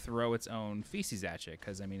also throw its own feces at you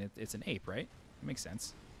because, I mean, it's an ape, right? It makes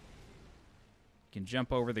sense. You can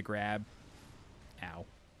jump over the grab. Ow.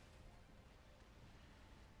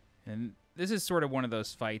 And this is sort of one of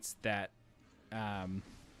those fights that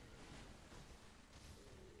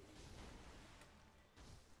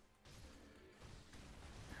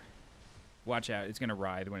watch out, it's going to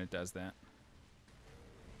writhe when it does that.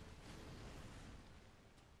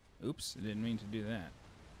 Oops, I didn't mean to do that.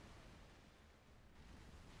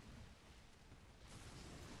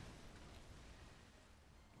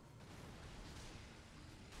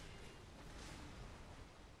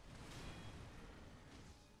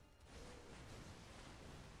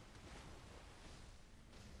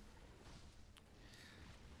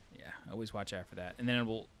 Yeah, always watch out for that. And then it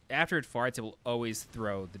will, after it farts, it will always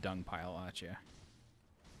throw the dung pile at you.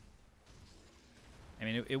 I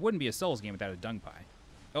mean, it wouldn't be a Souls game without a dung pie.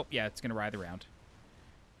 Oh, yeah, it's going to writhe around.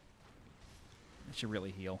 It should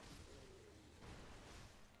really heal.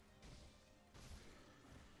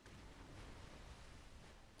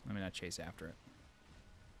 Let me not chase after it.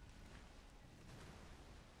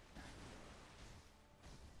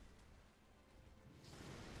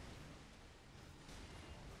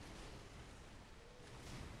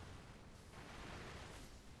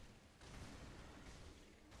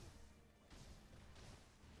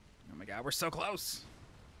 Oh my god, we're so close.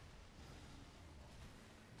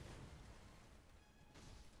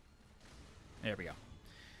 There we go.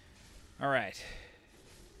 All right.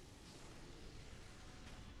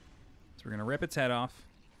 So we're going to rip its head off.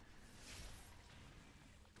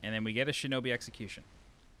 And then we get a shinobi execution.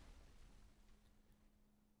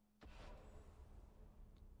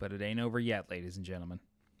 But it ain't over yet, ladies and gentlemen.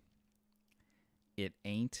 It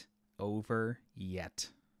ain't over yet.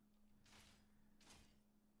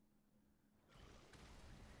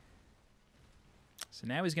 So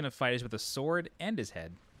now he's going to fight us with a sword and his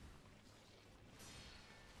head.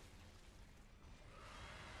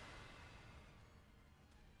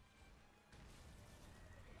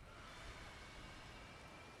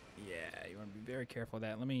 Very careful with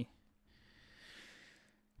that. Let me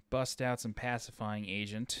bust out some pacifying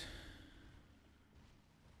agent.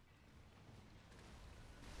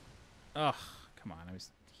 Ugh, come on, I was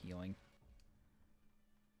healing.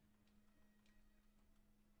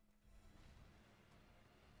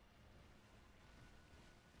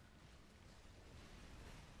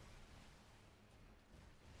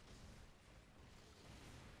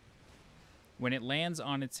 When it lands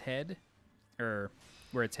on its head, or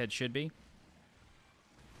where its head should be,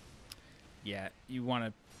 yeah, you want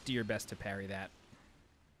to do your best to parry that.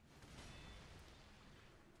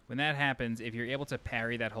 When that happens, if you're able to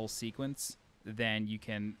parry that whole sequence, then you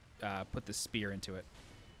can put the spear into it.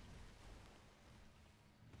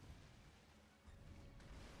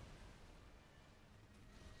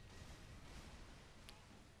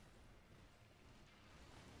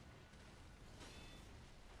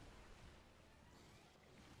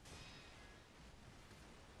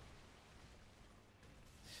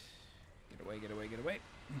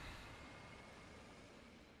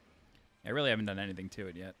 really haven't done anything to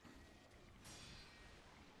it yet.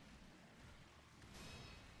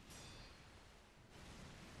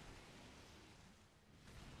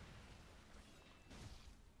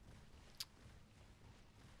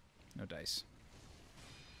 No dice.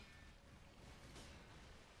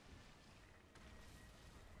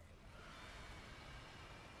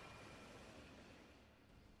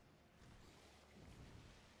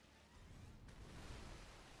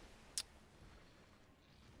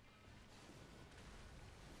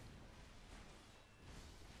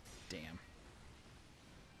 Damn.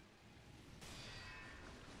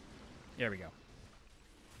 There we go.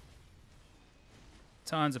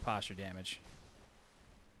 Tons of posture damage.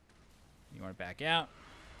 You want to back out.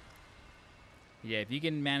 Yeah, if you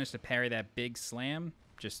can manage to parry that big slam,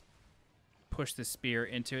 just push the spear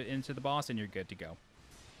into the boss and you're good to go.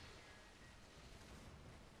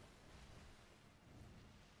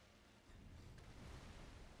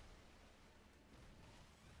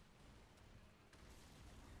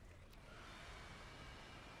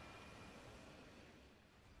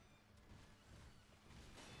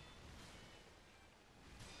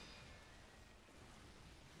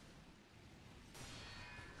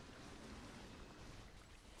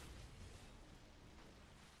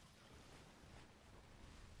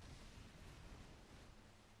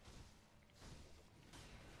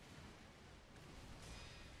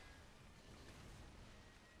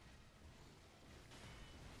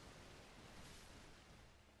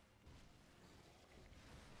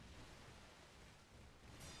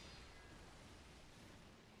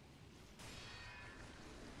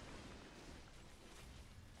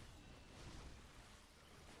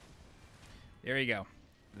 There you go.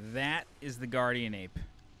 That is the Guardian Ape.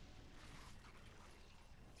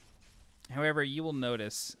 However, you will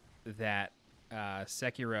notice that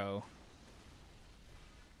Sekiro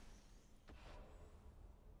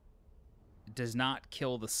does not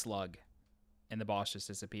kill the slug and the boss just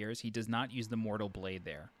disappears. He does not use the mortal blade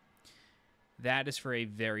there. That is for a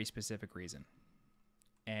very specific reason.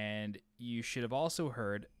 And you should have also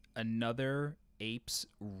heard another ape's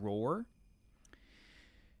roar.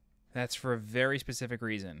 That's for a very specific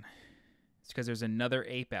reason. It's because there's another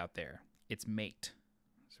ape out there. Its mate.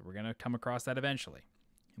 So we're going to come across that eventually.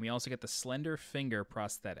 And we also get the slender finger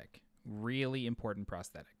prosthetic. Really important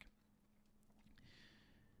prosthetic.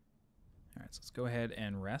 All right, so let's go ahead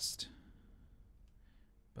and rest.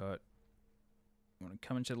 But I'm going to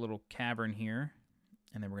come into the little cavern here,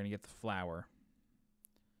 and then we're going to get the flower.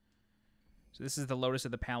 So this is the Lotus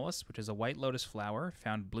of the Palace, which is a white lotus flower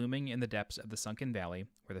found blooming in the depths of the Sunken Valley,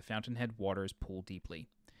 where the fountainhead waters pool deeply.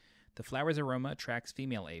 The flower's aroma attracts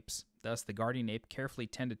female apes, thus the guardian ape carefully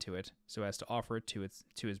tended to it so as to offer it to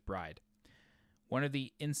his bride. One of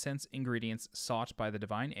the incense ingredients sought by the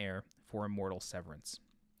divine heir for immortal severance.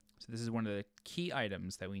 So this is one of the key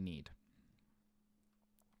items that we need.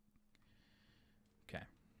 Okay.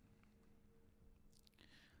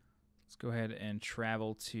 Let's go ahead and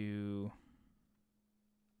travel to...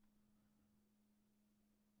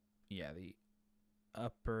 yeah, the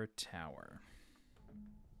upper tower.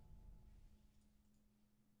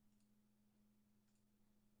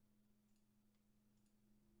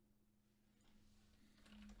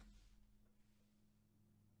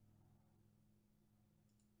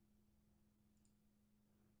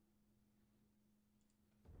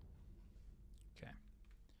 Okay.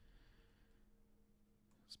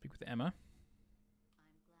 Speak with Emma.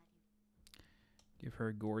 Give her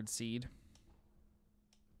a gourd seed.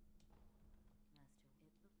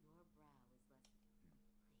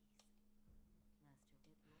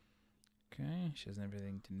 Okay, she doesn't have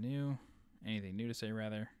anything new to say,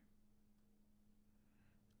 rather.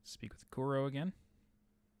 Speak with Kuro again.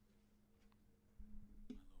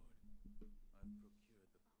 My lord, I've procured the... Yes.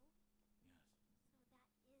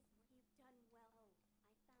 So that is what you've done well. I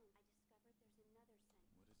discovered there's another scent. What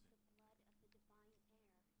is it? The blood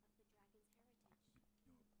of the divine heir of the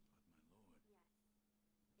dragon's heritage. But my lord...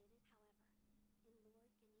 Yes. It is, however, in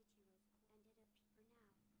Lord Genichiro's and it for now.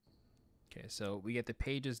 Okay, so we get the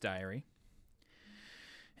page's diary.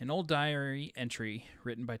 An old diary entry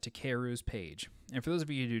written by Takeru's page. And for those of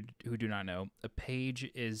you who do not know, a page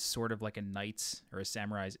is sort of like a knight's or a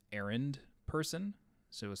samurai's errand person.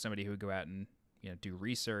 So somebody who would go out and do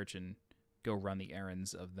research and go run the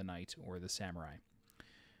errands of the knight or the samurai.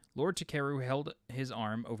 Lord Takeru held his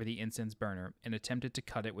arm over the incense burner and attempted to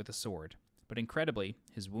cut it with a sword. But incredibly,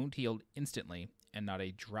 his wound healed instantly and not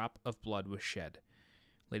a drop of blood was shed.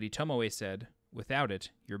 Lady Tomoe said, "Without it,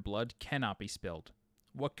 your blood cannot be spilled."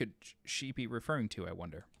 What could she be referring to, I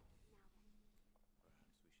wonder?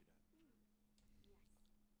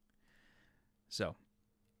 So,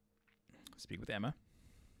 speak with Emma.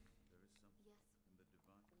 There is something Yes. in the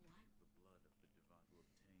divine, the blood of the divine to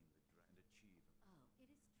obtain and achieve Oh, it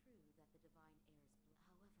is true that the divine heirs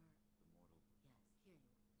however, the mortal. yes, here you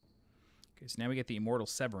are. Okay, so now we get the Immortal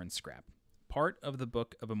Severance scrap. Part of the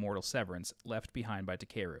Book of Immortal Severance left behind by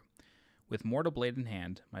Takeru. With mortal blade in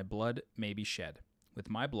hand, my blood may be shed. With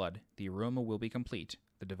my blood, the aroma will be complete.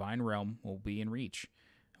 The divine realm will be in reach.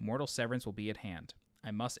 Immortal Severance will be at hand.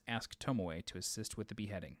 I must ask Tomoe to assist with the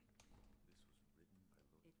beheading. This was written by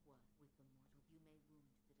Lord. It was with the mortal you may wound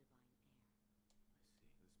the divine heir. I see.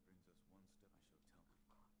 This brings us one step.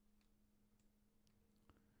 I shall tell. Of course.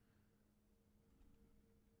 It is the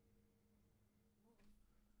yes.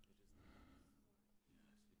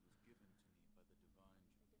 It was given to me by the divine. The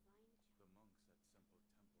monks at Sempo Temple abandoned the ways of their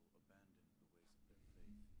faith. The result is those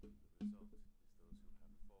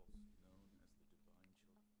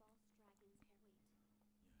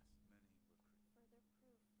who have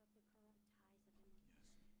false, known as the divine children. A false dragon's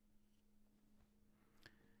hair. Wait. Yes, many were Further proof of the corrupt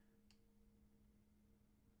ties of immortality.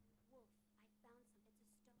 yes. Wolf, I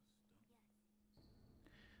found some. It's a stone. Yes.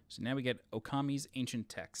 So now we get Okami's ancient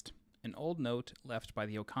text, an old note left by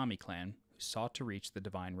the Okami clan who sought to reach the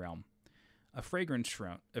divine realm. A fragrant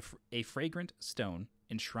stone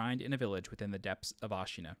enshrined in a village within the depths of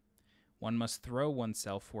Ashina. One must throw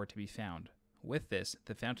oneself for it to be found. With this,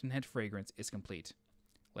 the fountainhead fragrance is complete.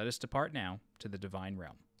 Let us depart now to the divine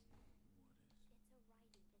realm. It's a writing.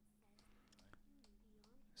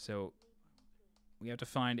 It says, So we have to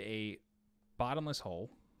find a bottomless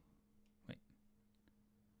hole. Wait.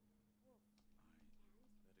 That it could be possible. so the mortal blade.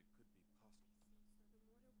 The mortal blade, there is no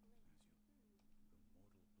burning the incense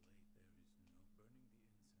may help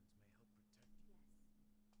protect you.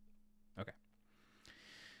 Yes. Okay.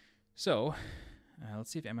 So, let's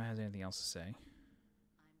see if Emma has anything else to say. I'm glad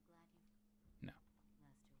you No.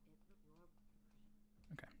 Master, it look your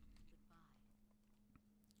Okay. goodbye.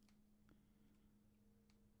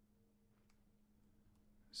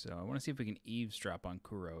 So I want to see if we can eavesdrop on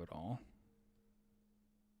Kuro at all.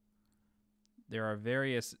 There are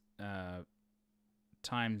various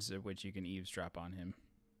times at which you can eavesdrop on him.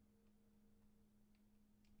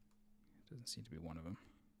 Doesn't seem to be one of them.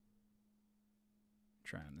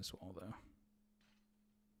 Try on this wall, though.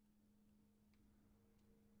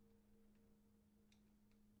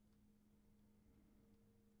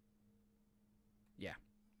 Yeah.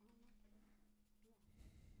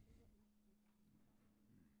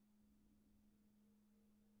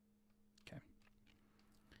 Okay.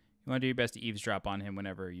 You want to do your best to eavesdrop on him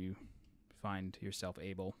whenever you find yourself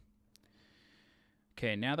able.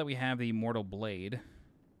 Okay, now that we have the Mortal Blade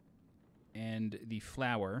and the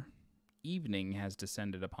flower, evening has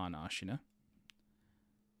descended upon Ashina.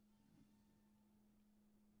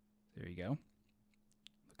 There you go.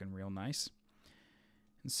 Looking real nice.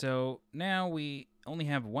 And so now we only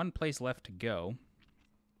have one place left to go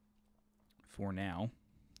for now.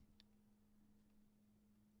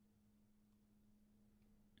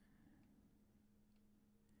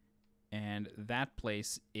 And that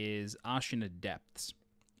place is Ashina Depths.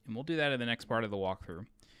 And we'll do that in the next part of the walkthrough.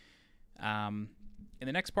 In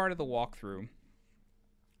the next part of the walkthrough,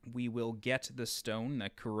 we will get the stone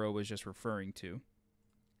that Kuro was just referring to.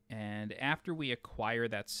 And after we acquire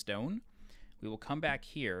that stone, we will come back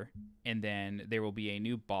here, and then there will be a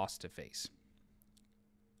new boss to face.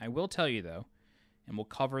 I will tell you, though, and we'll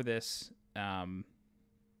cover this...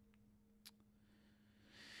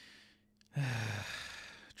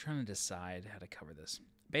 trying to decide how to cover this.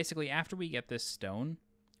 Basically, after we get this stone,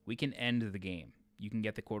 we can end the game. You can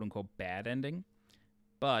get the quote-unquote bad ending,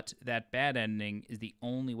 but that bad ending is the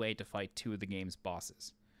only way to fight two of the game's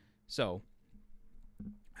bosses. So,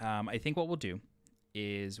 I think what we'll do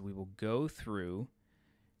is we will go through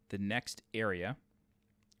the next area,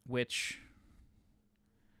 which,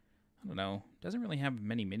 I don't know, doesn't really have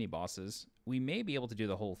many mini-bosses. We may be able to do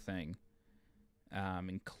the whole thing,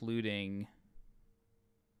 including...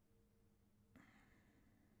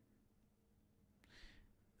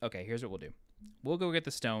 Okay, here's what we'll do. We'll go get the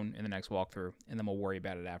stone in the next walkthrough, and then we'll worry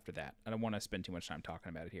about it after that. I don't want to spend too much time talking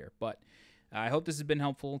about it here, but I hope this has been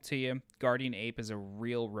helpful to you. Guardian Ape is a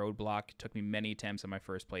real roadblock. It took me many attempts on my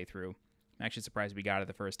first playthrough. I'm actually surprised we got it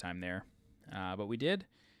the first time there, but we did,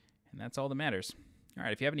 and that's all that matters. All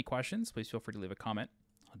right, if you have any questions, please feel free to leave a comment.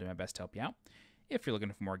 I'll do my best to help you out. If you're looking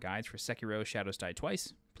for more guides for Sekiro Shadows Die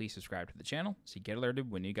Twice, please subscribe to the channel so you get alerted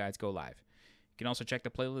when new guides go live. You can also check the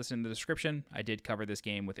playlist in the description. I did cover this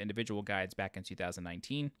game with individual guides back in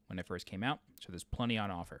 2019 when it first came out, so there's plenty on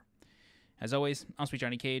offer. As always, I'm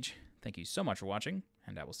SweetJohnnyCage. Thank you so much for watching,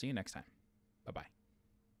 and I will see you next time.